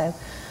fabrics. So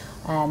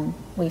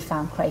we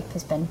found crepe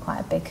has been quite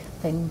a big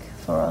thing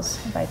for us,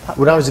 very popular.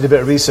 When I was doing a bit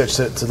of research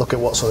to look at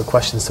what sort of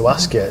questions to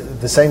ask you,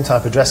 the same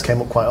type of dress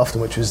came up quite often,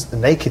 which was the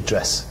naked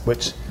dress.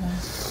 Which,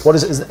 what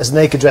is it? Is a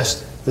naked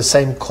dress the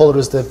same colour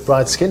as the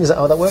bride's skin? Is that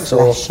how that works?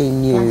 Or Fleshy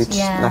nude,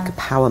 Yeah. like a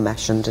power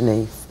mesh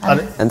underneath.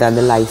 And And then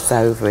the lace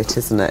over it,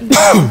 isn't it?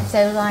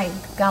 So like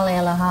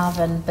Galia Le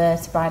Havre and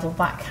Bertha Bridal,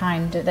 that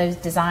kind of, those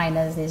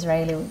designers, the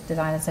Israeli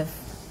designers have,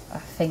 I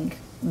think,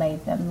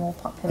 made them more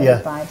popular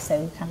with brides,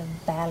 so kind of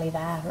barely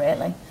there,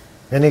 really.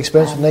 any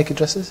experience with naked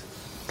dresses?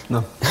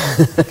 No.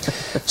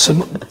 So,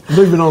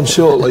 moving on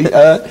shortly,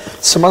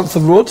 Samantha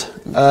Rudd,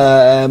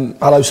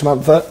 hello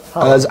Samantha,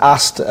 has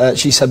asked,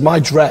 she said, my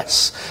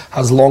dress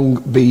has long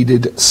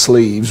beaded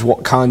sleeves.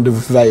 What kind of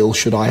veil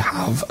should I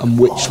have and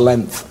which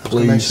length,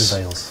 please?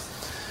 Veils.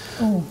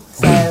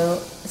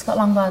 So it's got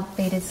long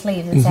beaded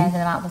sleeves. Is there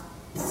anything about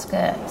the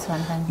skirts or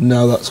anything?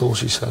 No, that's all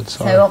she said,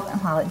 sorry. So,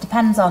 well, it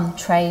depends on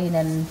train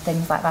and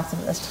things like that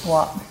as to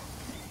what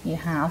you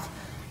have.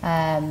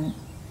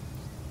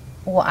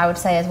 what I would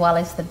say as well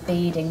is the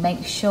beading.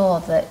 Make sure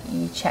that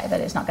you check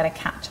that it's not going to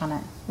catch on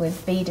it.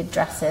 With beaded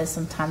dresses,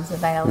 sometimes the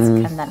veils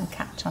can then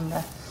catch on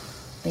the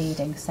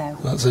beading. So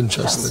that's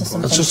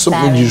interesting. That's just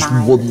something you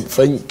just wouldn't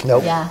think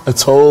Yeah.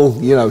 at all.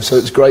 You know, so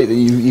it's great that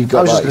you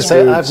got that. I was just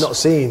going to say, I've not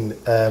seen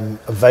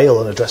a veil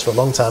on a dress for a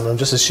long time, and I'm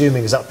just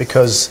assuming, is that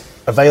because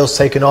a veil's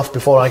taken off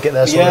before I get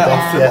there?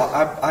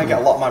 I get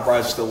a lot of my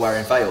brides still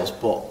wearing veils,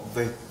 but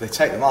they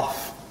take them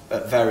off.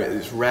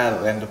 It's rare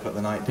that they end up at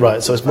the night.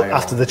 Right, so it's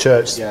after the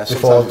church. Yeah, before,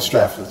 sometimes it's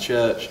straight after the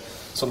church.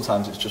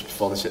 Sometimes it's just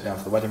before they sit down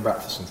for the wedding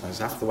breakfast. Sometimes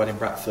it's after the wedding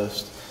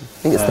breakfast. I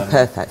think it's the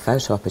perfect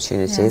photo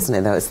opportunity, isn't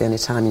it? Though it's the only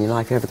time in your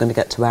life you're ever going to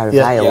get to wear a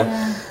veil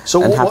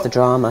and have the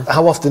drama.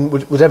 How often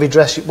would every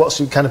dress? What's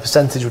your kind of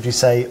percentage would you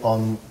say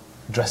on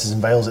dresses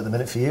and veils at the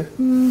minute for you?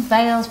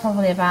 Veils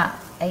probably about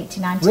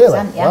 80-90%.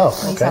 Really? Yeah, Wow,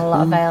 we sell a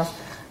lot of veils.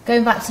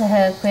 Going back to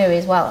her query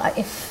as well,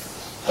 if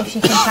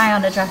she can try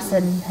on a dress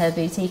in her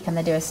boutique and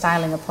they do a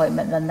styling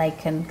appointment, then they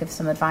can give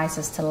some advice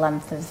as to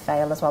length of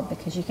veil as well,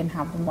 because you can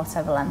have them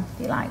whatever length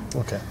you like.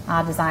 Okay.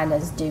 Our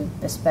designers do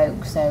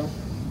bespoke, so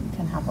you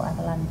can have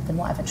whatever length and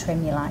whatever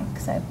trim you like.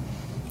 So.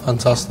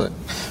 Fantastic.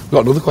 We've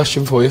got another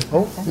question for you.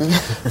 Okay.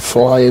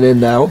 Flying in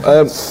now.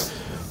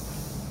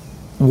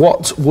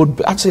 What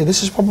would actually,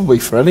 this is probably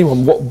for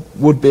anyone, what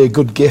would be a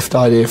good gift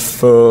idea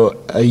for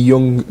a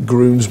young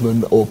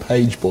groomsman or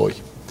page boy?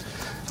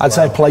 I'd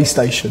say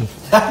PlayStation.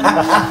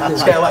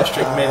 Let's get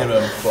electric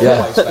minimum for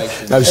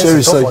PlayStation. No,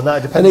 seriously.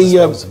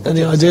 Depends,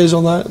 any ideas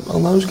on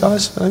those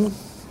guys? Anyone?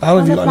 Al,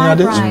 have you got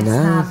any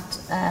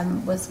ideas?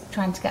 Bride was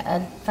trying to get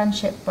a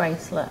friendship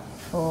bracelet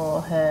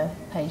for her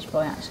page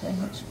boy actually,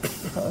 which I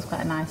thought was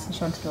quite nice, and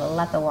she wanted a little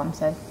leather one,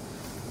 so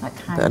that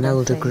kind of an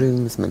older thing.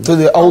 groomsman. So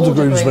the older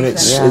groomsman,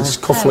 it's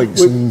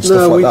cufflinks and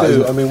stuff like that. No, we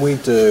do. I mean, we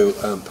do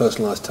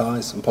personalised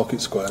ties and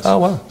pocket squares. Oh,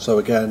 wow. So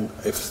again,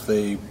 if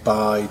they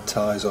buy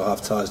ties or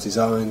have ties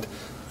designed,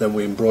 then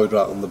we embroider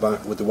out on the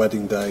back with the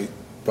wedding date,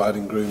 bride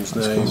and groom's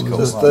name.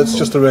 That's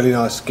just a really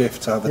nice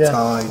gift to have a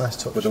tie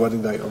with the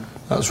wedding date on.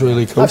 That's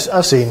really cool.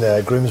 I've seen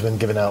groomsmen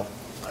giving out,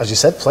 as you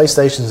said,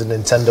 PlayStations and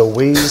Nintendo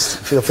Wii's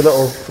for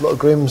little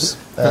grooms.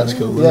 That's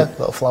cool. Yeah,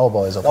 little flower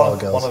boys or flower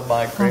girls. One of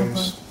my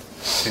grooms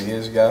 2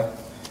 years ago,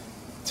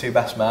 two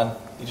best men,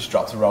 he just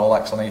dropped a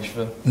Rolex on each of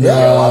them. No.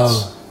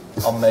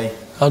 Lads, on me.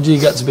 How do you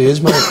get to be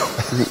his mate?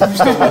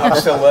 I'm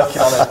still working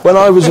on it.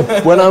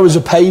 When I was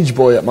a page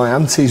boy at my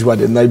auntie's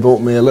wedding, they bought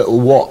me a little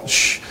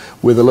watch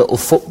with a little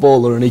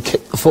footballer, and he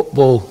kicked the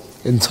football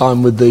in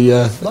time with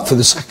the for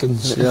the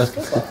seconds.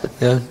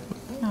 Yeah.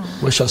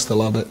 Wish I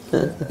still had it.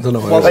 Don't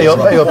know where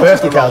Your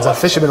birthday cards have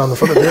fishermen on the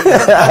front of it.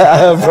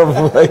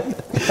 Probably.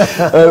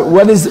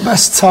 When is the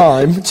best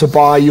time to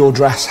buy your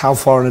dress? How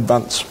far in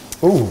advance?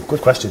 Ooh,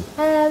 good question.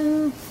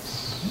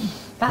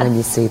 When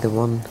you see the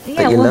one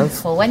Yeah, that you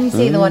wonderful. love. When you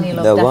see the one you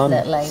love, the one.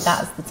 definitely,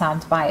 that's the time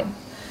to buy it.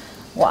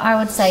 What I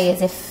would say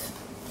is,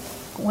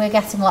 if we're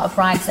getting a lot of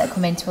brides that are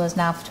coming to us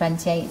now for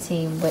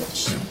 2018,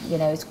 which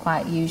is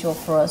quite usual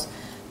for us,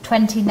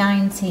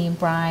 2019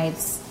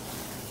 brides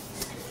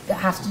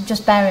have to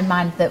just bear in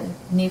mind that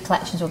new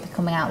collections will be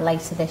coming out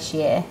later this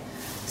year.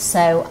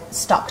 So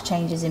stock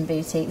changes in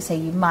boutiques, so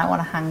you might want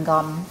to hang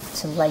on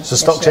to later. So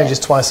stock changes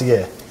twice a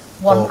year?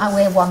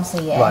 We're once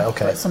a year, right,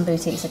 okay. But some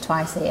boutiques are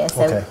twice a year.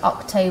 So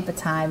October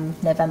time,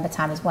 November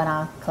time is when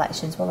our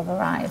collections will have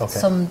arrived. Okay.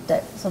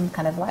 Some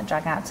kind of like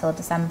drag out till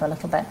December a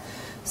little bit.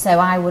 So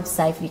I would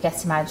say if you're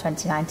getting married in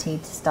 2019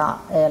 to start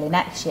early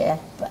next year,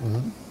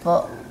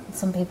 but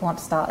some people want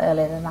to start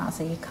earlier than that,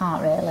 so you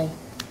can't really.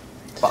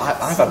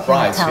 But I've had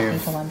brides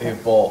who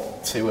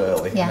bought too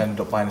early and ended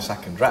up buying a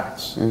second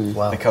dress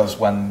because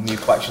when new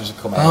collections are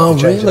coming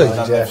out, really?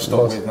 then they've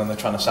stuck with it and they're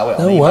trying to sell it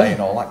on eBay and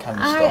all that kind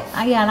of stuff.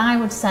 And I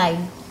would say,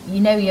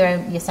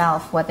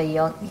 yourself whether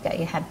you get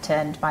your head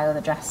turned by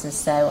other dresses,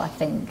 so I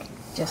think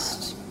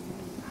just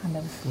kind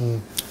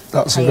of...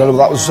 That's incredible.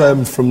 That was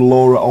from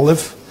Laura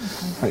Olive.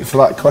 Thank you for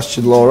that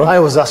question, Laura. I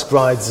always ask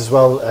brides as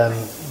well,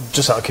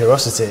 just out of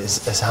curiosity,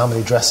 is how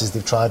many dresses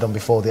they've tried on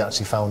before they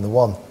actually found the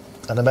one.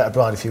 And I met a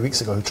bride a few weeks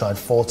ago who tried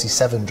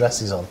 47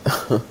 dresses on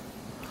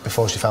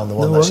before she found the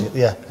one. I just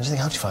think,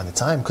 how do you find the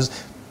time? Because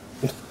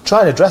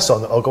trying a dress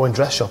on or going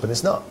dress shopping,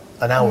 it's not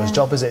an hour's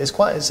job, is it? It's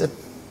a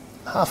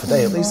half a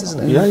day at least,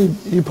 isn't it? Yeah,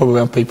 you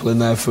probably have people in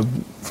there for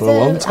a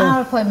long time.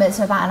 Our appointments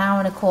are about an hour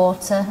and a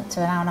quarter to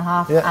an hour and a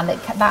half, and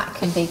that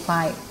can be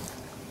quite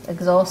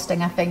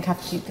exhausting, I think,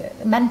 after you,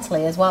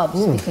 mentally as well,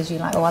 just because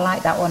you're like, I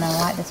like that one, I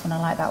like this one, I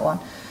like that one.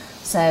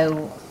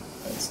 So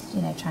it's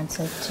trying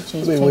to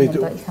choose between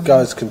them.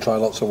 Guys can try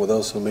lots on with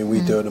us. I mean,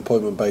 we do an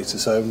appointment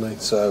basis only,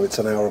 so it's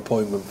an hour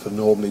appointment for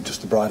normally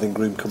just the bride and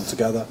groom come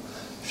together.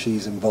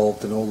 She's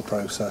involved in all the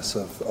process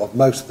of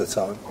most of the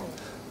time,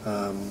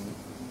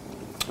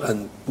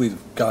 and we've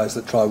guys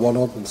that try one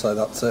on and say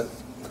that's it,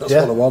 that's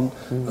what I want,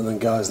 and then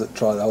guys that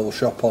try the whole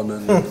shop on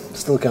and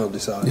still can't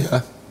decide. Yeah,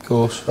 of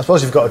course. I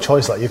suppose you've got a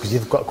choice like you, because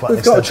you've got quite.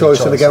 We've got a choice,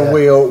 and again,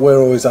 we're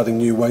always adding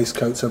new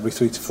waistcoats every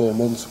 3 to 4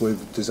 months. We're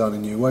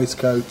designing new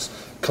waistcoats.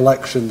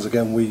 Collections,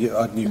 again, we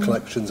add new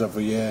collections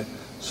every year,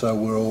 so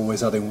we're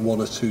always adding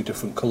 1 or 2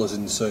 different colours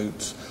in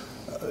suits.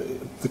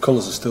 the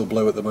colours are still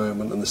blue at the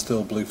moment, and they're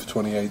still blue for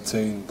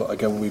 2018. But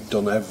again, we've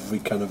done every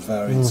kind of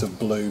variant of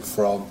blue,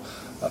 from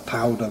a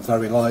powder,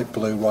 very light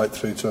blue, right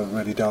through to a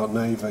really dark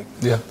navy.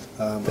 Yeah.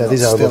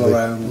 These are still lovely,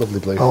 around. lovely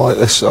blue. I like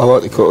this. I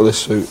like the cut of this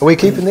suit. Are we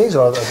keeping these,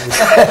 or?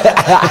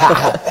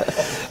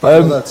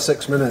 That's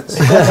 6 minutes.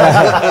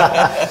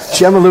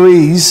 Gemma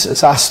Louise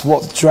has asked,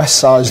 what dress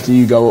size do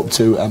you go up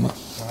to, Emma?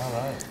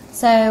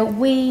 So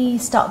we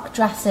stock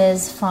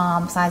dresses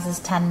from sizes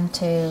 10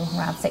 to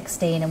around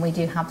 16, and we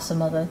do have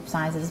some other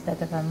sizes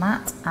bigger than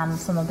that and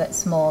some a bit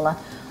smaller.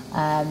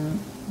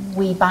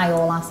 We buy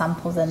all our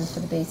samples in for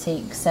the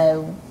boutique,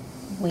 so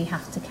we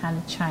have to kind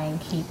of try and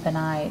keep an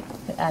eye,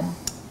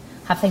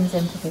 have things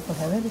in for people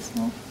who are really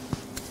small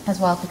as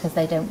well, because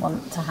they don't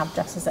want to have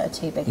dresses that are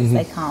too big, because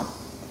they can't,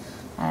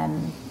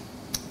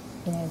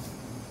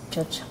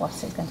 judge what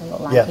it's going to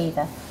look like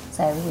either.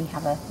 So we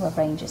have a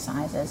range of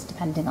sizes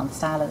depending on the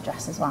style of the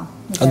dress as well.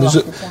 And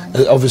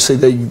obviously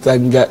they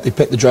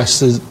pick the dress.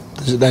 Does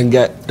it then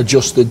get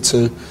adjusted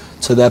to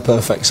their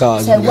perfect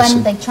size? So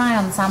when they try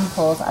on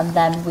samples, and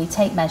then we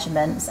take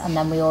measurements, and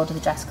then we order the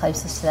dress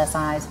closest to their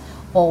size,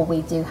 or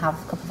we do have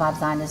a couple of our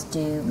designers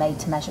do made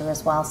to measure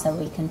as well, so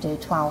we can do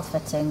 12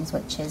 fittings,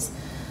 which is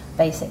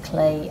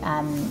basically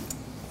a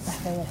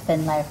very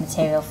thin layer of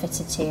material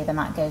fitted to you, then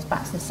that goes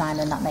back to the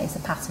designer and that makes a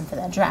pattern for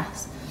their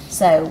dress.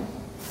 So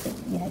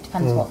it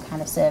depends what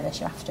kind of service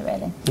you're after,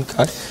 really.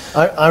 Okay.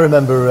 I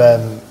remember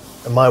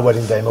on my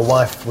wedding day, my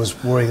wife was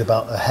worried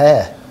about her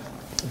hair,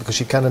 because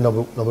she kind of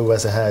normally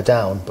wears her hair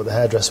down, but the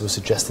hairdresser was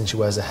suggesting she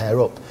wears her hair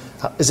up.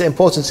 Is it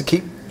important to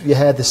keep your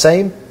hair the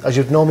same as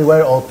you'd normally wear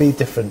it, or be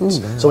different?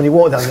 So when you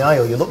walk down the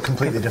aisle, you look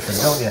completely different,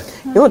 don't you?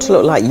 You want to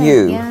look like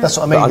you. That's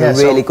what I mean. But on a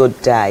really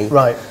good day.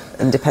 Right.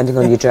 And depending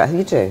on your dress,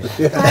 you do.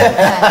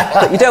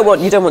 But you don't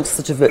want to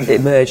sort of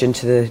emerge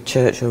into the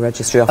church or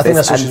registry office. I think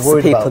that's what she's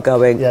worried people about.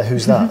 Going, yeah,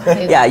 who's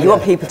that? Yeah, you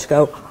want people to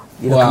go,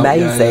 you look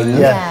amazing,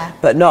 yeah.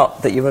 But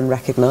not that you're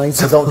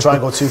unrecognisable. So don't try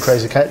and go too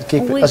crazy.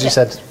 Keep it, as you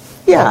said.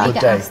 Yeah, we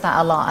get asked that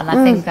a lot, and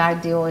I think I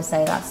do always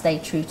say that, stay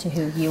true to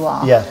who you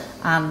are. Yeah.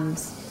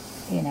 And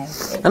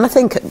and I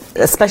think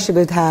especially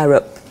with hair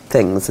up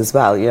things as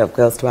well,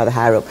 girls to wear the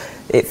hair up,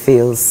 it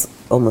feels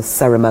almost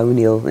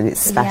ceremonial, and it's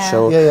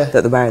special that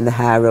they're wearing the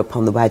hair up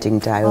on the wedding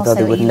day, although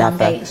they would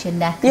never. Your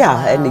neck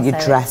and your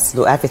dress,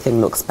 everything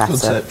looks better.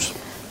 Good tips.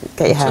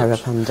 Get your hair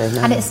up, Andy.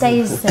 And it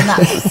stays in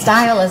that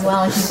style as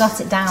well. If you've got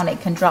it down, it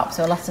can drop,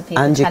 so a lot of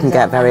people. And you can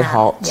get very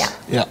hot.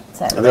 Yeah.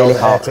 So and really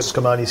hot. Clips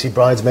come out, and you see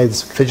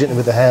bridesmaids fidgeting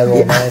with the hair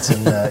all night,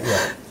 and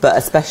But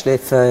especially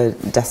for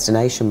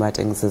destination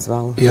weddings as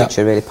well, which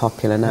are really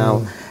popular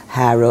now.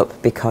 Hair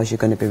up, because you're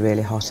going to be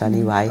really hot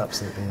anyway.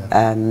 Absolutely,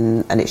 yeah.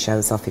 And it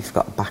shows off if you've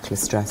got a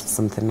backless dress or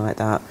something like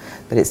that.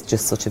 But it's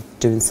just sort of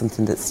doing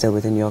something that's still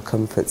within your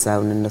comfort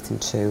zone and nothing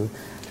too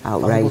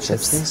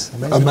outrageous.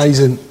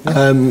 Amazing.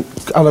 I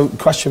have a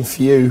question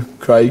for you,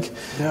 Craig,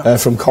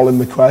 from Colin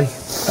McRae.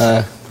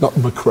 Not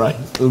McRae,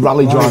 the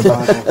rally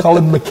driver.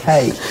 Colin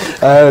McKay.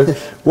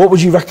 What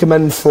would you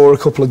recommend for a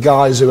couple of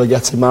guys who are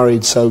getting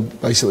married? So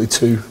basically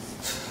two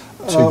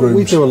grooms.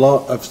 We do a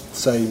lot of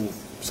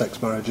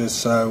same-sex marriages,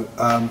 so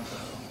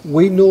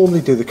we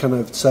normally do the kind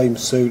of same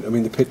suit. I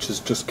mean, the pictures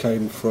just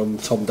came from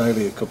Tom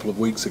Daly a couple of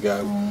weeks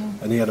ago,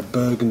 and he had a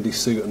burgundy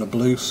suit and a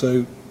blue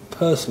suit.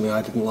 Personally,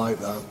 I didn't like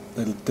that.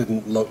 They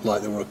didn't look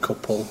like they were a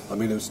couple. I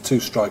mean, it was two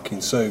striking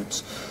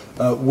suits.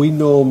 We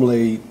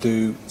normally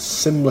do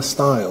similar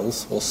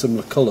styles or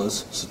similar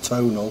colours, so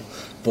tonal,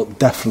 but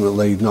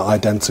definitely not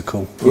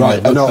identical.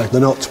 Right,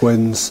 they're not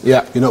twins.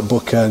 Yeah. You're not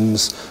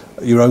bookends.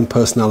 Your own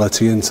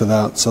personality into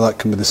that, so that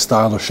can be the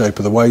style or shape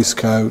of the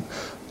waistcoat.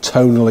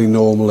 Tonally,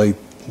 normally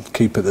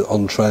keep it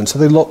on trend, so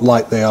they look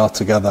like they are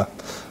together.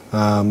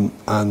 And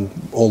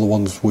all the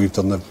ones we've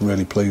done, they're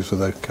really pleased with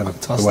the kind of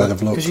the way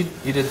they've looked.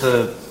 Because you did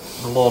the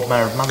Lord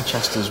Mayor of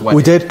Manchester's wedding.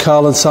 We did.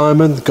 Carl and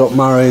Simon got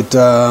married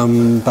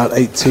about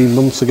 18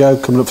 months ago,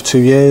 coming up for 2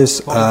 years.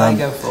 What did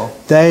they go for?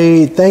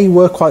 They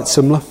were quite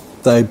similar.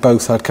 They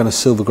both had kind of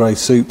silver grey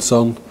suits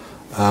on.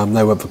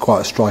 They went for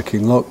quite a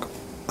striking look.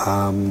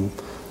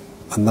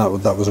 And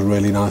that was a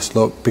really nice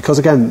look. Because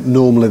again,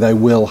 normally they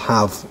will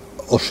have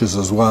ushers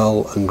as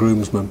well and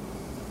groomsmen.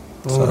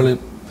 So. Brilliant.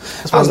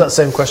 I suppose that's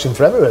the same question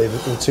for everybody.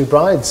 The two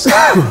brides,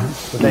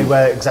 would they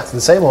wear exactly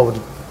the same, or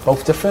would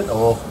both different,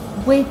 or?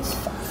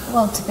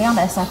 Well, to be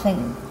honest, I think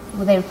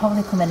they would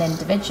probably come in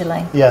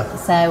individually. Yeah.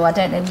 So I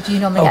don't know. Do you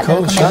normally get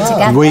them coming in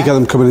together? We get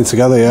them coming in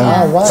together,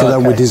 yeah. Oh, right. So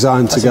then we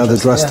design That's together,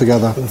 dress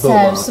together.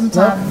 So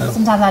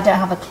sometimes I don't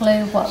have a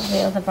clue what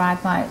the other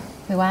bride might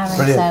be wearing.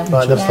 Brilliant. So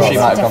Right, she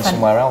might have gone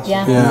somewhere else.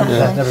 Yeah.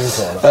 Never even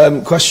thought of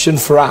that. Question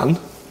for Anne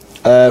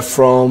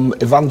from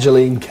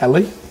Evangeline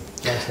Kelly.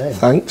 Nice name.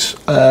 Thanks.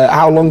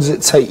 How long does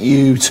it take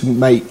you to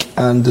make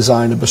and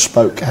design a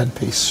bespoke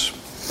headpiece?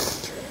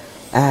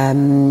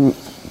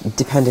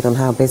 Depending on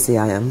how busy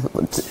I am,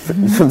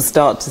 from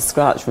start to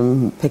scratch,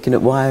 from picking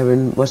up wire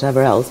and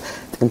whatever else,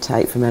 it can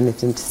take from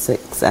anything to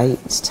 6, 8,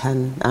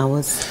 10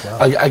 hours. Wow.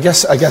 I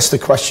guess the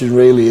question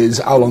really is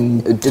how long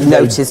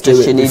notice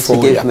does she need to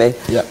give me?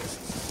 Yeah.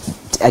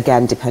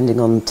 again, depending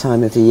on the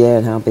time of the year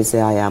and how busy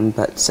I am,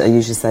 but I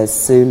usually say as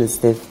soon as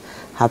they've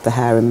had the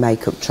hair and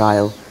makeup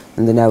trial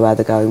and they know where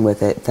they're going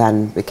with it,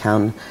 then we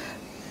can.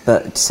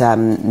 But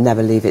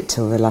never leave it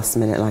till the last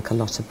minute, like a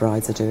lot of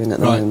brides are doing at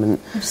the moment.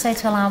 Would you say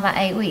to allow that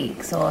 8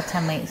 weeks or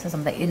 10 weeks or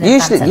something?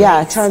 Usually,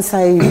 yeah, try and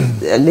say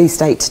at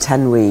least 8 to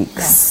 10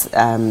 weeks.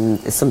 Yeah.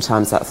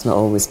 Sometimes that's not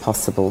always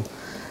possible.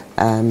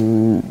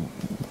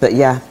 But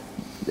yeah,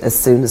 as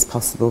soon as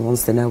possible,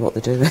 once they know what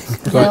they're doing.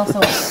 They also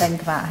want to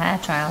think about hair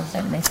trials,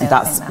 don't they? So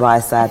that's why I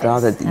said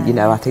rather, you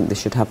know, I think they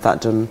should have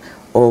that done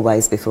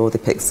always before they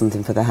pick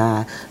something for the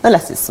hair,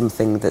 unless it's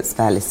something that's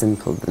fairly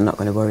simple they're not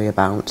going to worry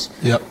about.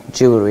 Yep.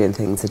 Jewellery and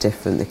things are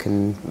different, they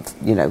can,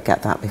 you know,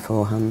 get that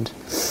beforehand.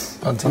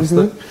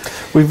 Fantastic.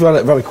 We've got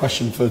a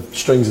question for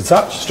Strings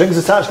Attached. Strings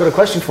Attached, got a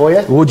question for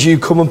you. Would you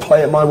come and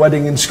play at my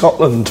wedding in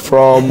Scotland?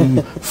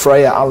 From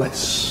Freya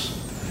Alice.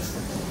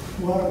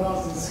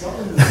 Whereabouts in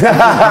Scotland?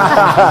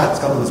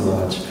 Scotland's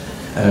large.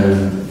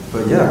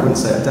 But yeah, I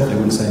definitely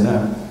wouldn't say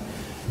no.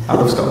 I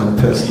love Scotland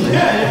personally.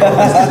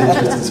 I'm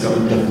interested in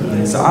Scotland,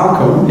 definitely. So I'll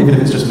come, even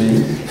if it's just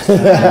me.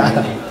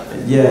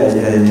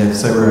 Yeah.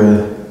 So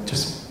we're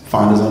just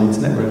find us on the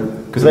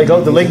internet. So they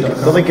got the link.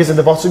 The link is in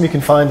the bottom. You can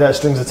find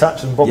Strings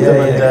Attached and book them.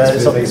 And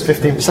it's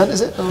 15%,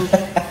 is it?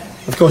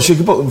 Of course, you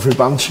can book them through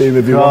Bandtube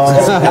if you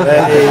wanted.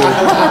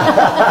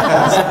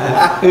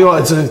 You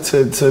wanted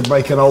to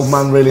make an old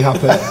man really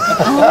happy.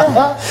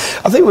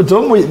 I think we're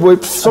done.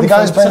 The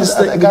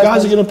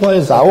guys are going to play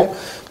us out.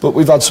 But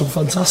we've had some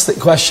fantastic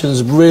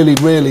questions. Really,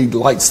 really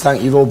like to thank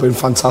you. You've all been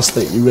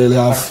fantastic. You really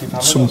have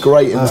some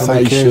great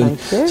information.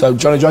 Thank you. So,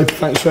 Johnny Draper,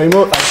 thanks very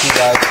much. Thank you,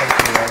 guys.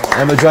 Thank you, guys.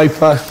 Emma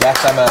Draper.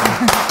 Yes, Emma.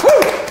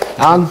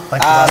 Anne.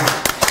 Thank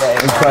you,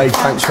 and Craig,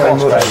 thanks very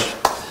much.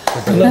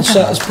 And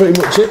that's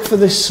pretty much it for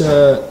this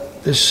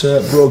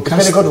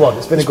broadcast. It's been a good one.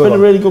 It's been a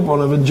really good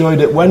one. I've enjoyed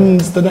it.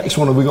 When's the next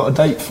one? Have we got a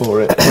date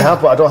for it? We have,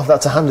 but I don't have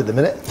that to hand at the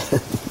minute.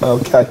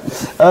 Okay.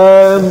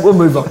 We'll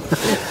move on.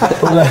 I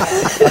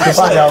can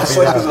find out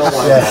for you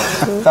now. Yeah.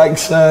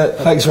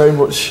 Thanks very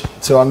much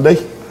to Andy,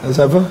 as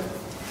ever.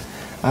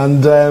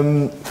 And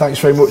thanks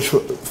very much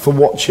for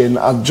watching.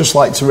 I'd just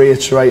like to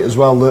reiterate as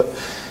well that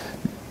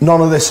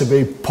none of this would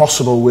be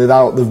possible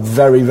without the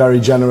very, very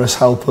generous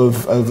help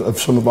of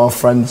some of our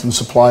friends and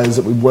suppliers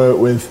that we work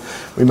with.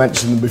 We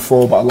mentioned them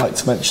before, but I'd like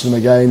to mention them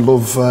again.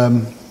 Love,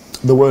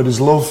 The Word is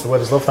Love. The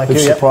Word is Love, thank you.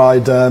 Who've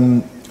supplied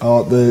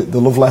the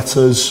love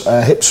letters,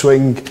 Hip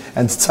Swing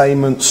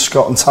Entertainment,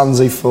 Scott and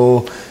Tansy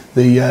for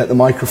the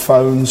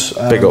microphones.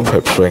 Big up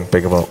Hip Swing,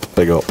 big them up,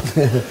 big up.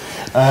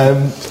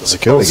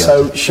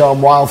 Also,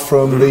 Sean Weil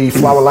from the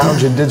Flower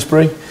Lounge in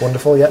Didsbury.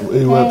 Wonderful, yeah.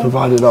 Who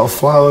provided our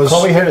flowers.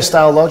 Chloe here at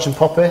Style Lodge and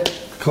Poppy.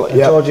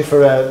 Georgie for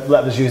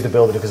letting us use the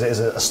building because it is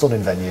a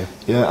stunning venue.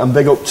 Yeah, and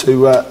big up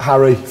to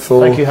Harry for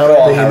Thank you,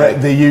 Harry.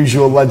 The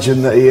usual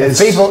legend that he is.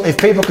 If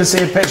people could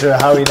see a picture of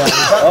Harry now,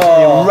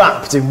 he's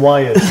wrapped in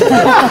wires.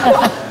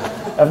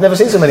 I've never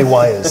seen so many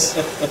wires.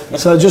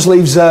 So it just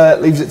leaves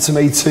it to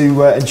me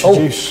to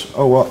introduce.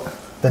 What?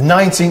 The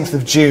 19th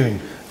of June.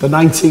 The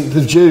 19th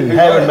of June.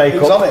 Hair and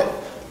makeup. Who's on it?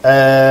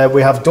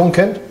 We have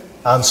Duncan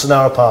and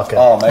Sonara Parker.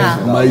 Oh,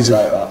 amazing. Amazing.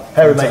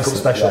 Hair and makeup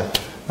special.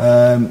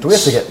 Do we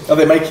have to get... Are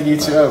they making you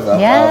two over?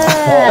 Yeah.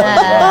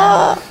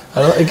 I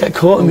don't get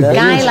caught in the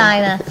Guy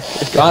liner.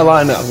 Guy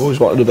liner. I've always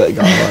wanted a bit of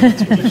guy liner.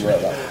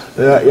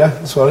 Yeah,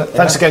 that's what it.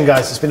 Thanks again,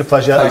 guys. It's been a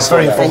pleasure. It's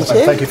very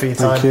informative. Thank you for your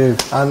time.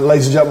 Thank you. And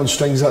ladies and gentlemen,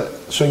 strings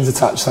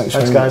attached. Thanks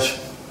very guys. much.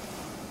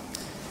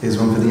 Here's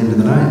one for the end of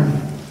the night.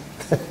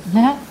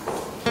 Yeah.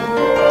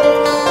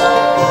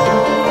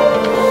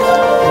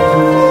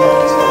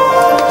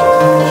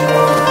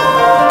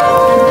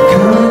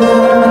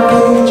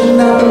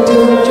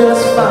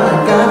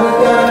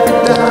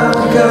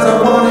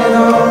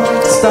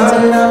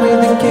 Started out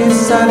with a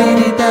kiss, I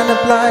didn't end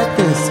up like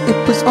this.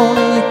 It was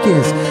only a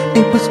kiss,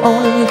 it was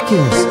only a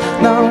kiss.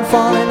 Now I'm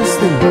falling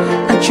asleep,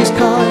 and she's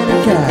calling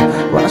a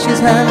cab while she's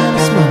having a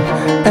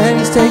smoke, and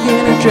he's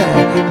taking a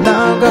drag.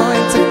 Now I'm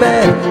going to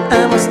bed,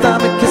 and my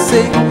stomach is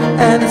sick,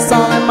 and it's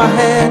all in my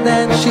head,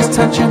 and she's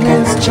touching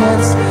his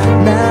chest.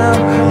 Now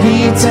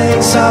he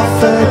takes off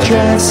her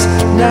dress,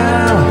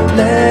 now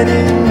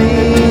letting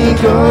me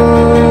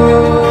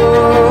go.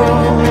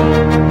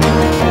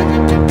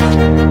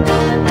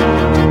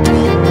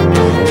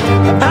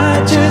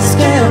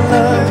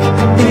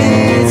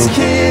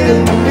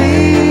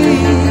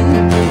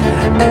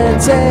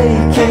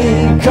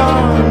 Taking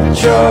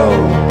control.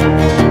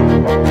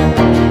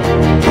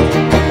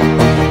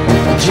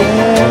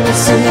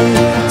 Jealousy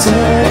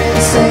turning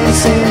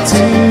saints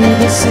into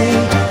the sea,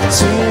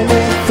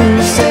 swimming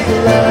through sick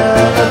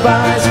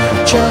lullabies,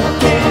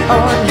 choking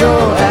on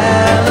your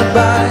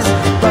alibis.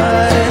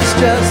 But it's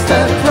just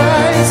the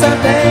price I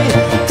pay.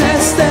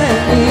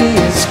 Destiny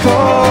is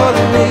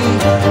calling me.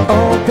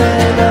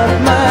 Open up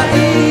my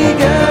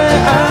eager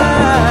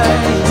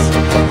eyes.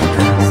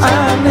 I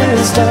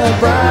miss the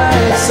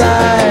bright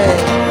side.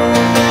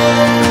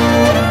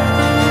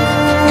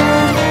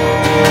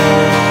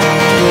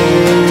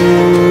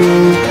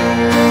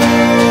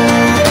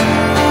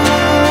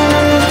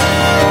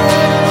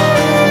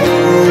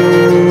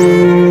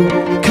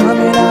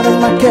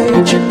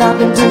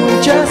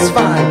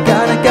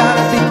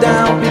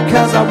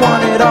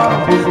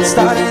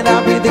 Thought that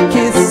I'd be the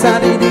kiss, I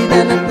didn't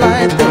end up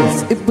like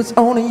this. It was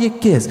only a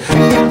kiss,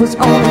 it was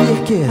only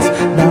a kiss.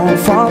 Now I'm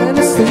falling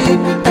asleep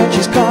and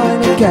she's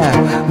calling a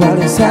cab. Well,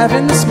 he's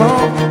having a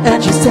smoke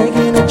and she's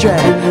taking a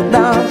drag.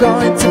 Now I'm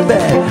going to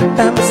bed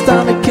and my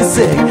stomach is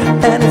sick,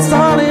 and it's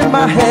all in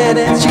my head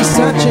and she's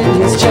touching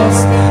his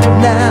chest.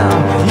 Now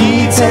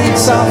he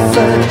takes off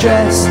her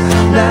dress,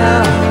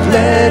 now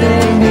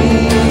letting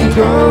me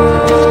go.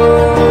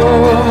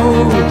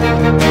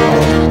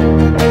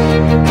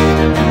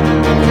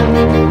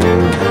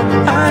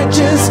 I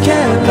just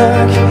can't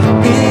look,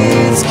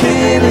 it's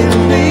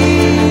killing me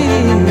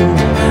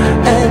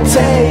and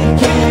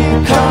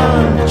taking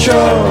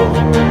control.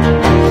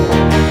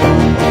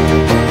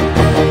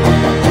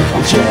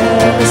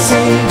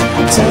 Jealousy,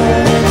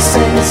 turning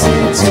saints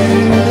into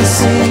the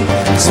sea,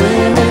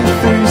 swimming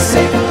through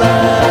sick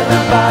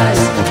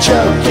lullabies,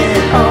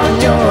 choking on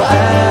your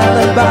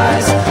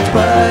alibis.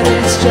 But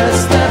it's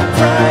just the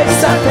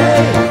price I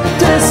pay.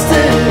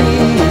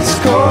 Destiny's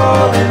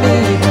calling me.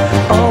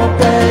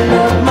 Open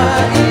up my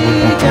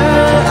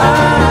eager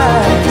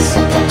eyes.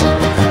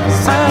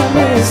 I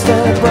miss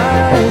the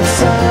bright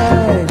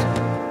side.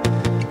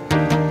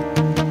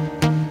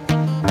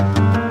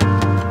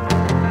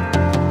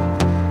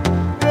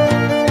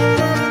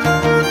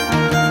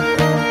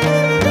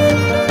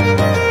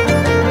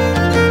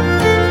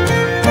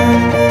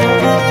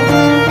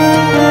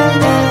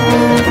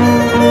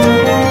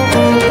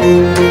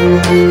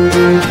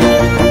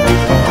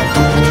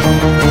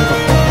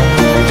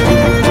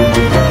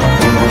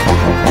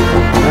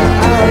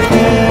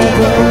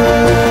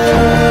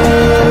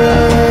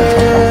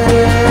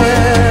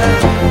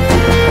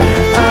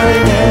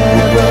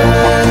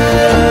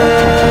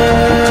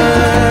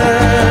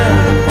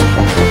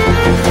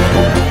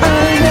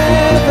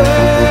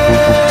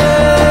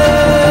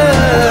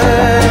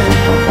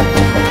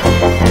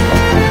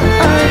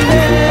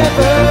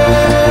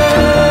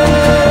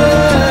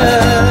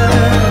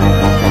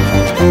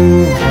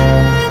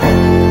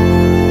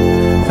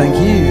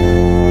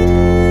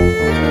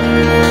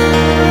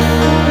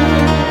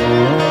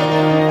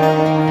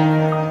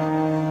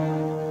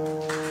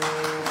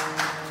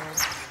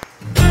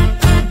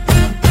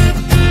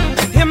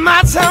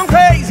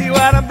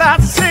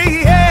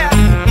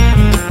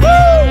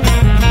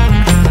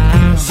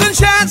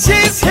 Sunshine,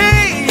 she's here.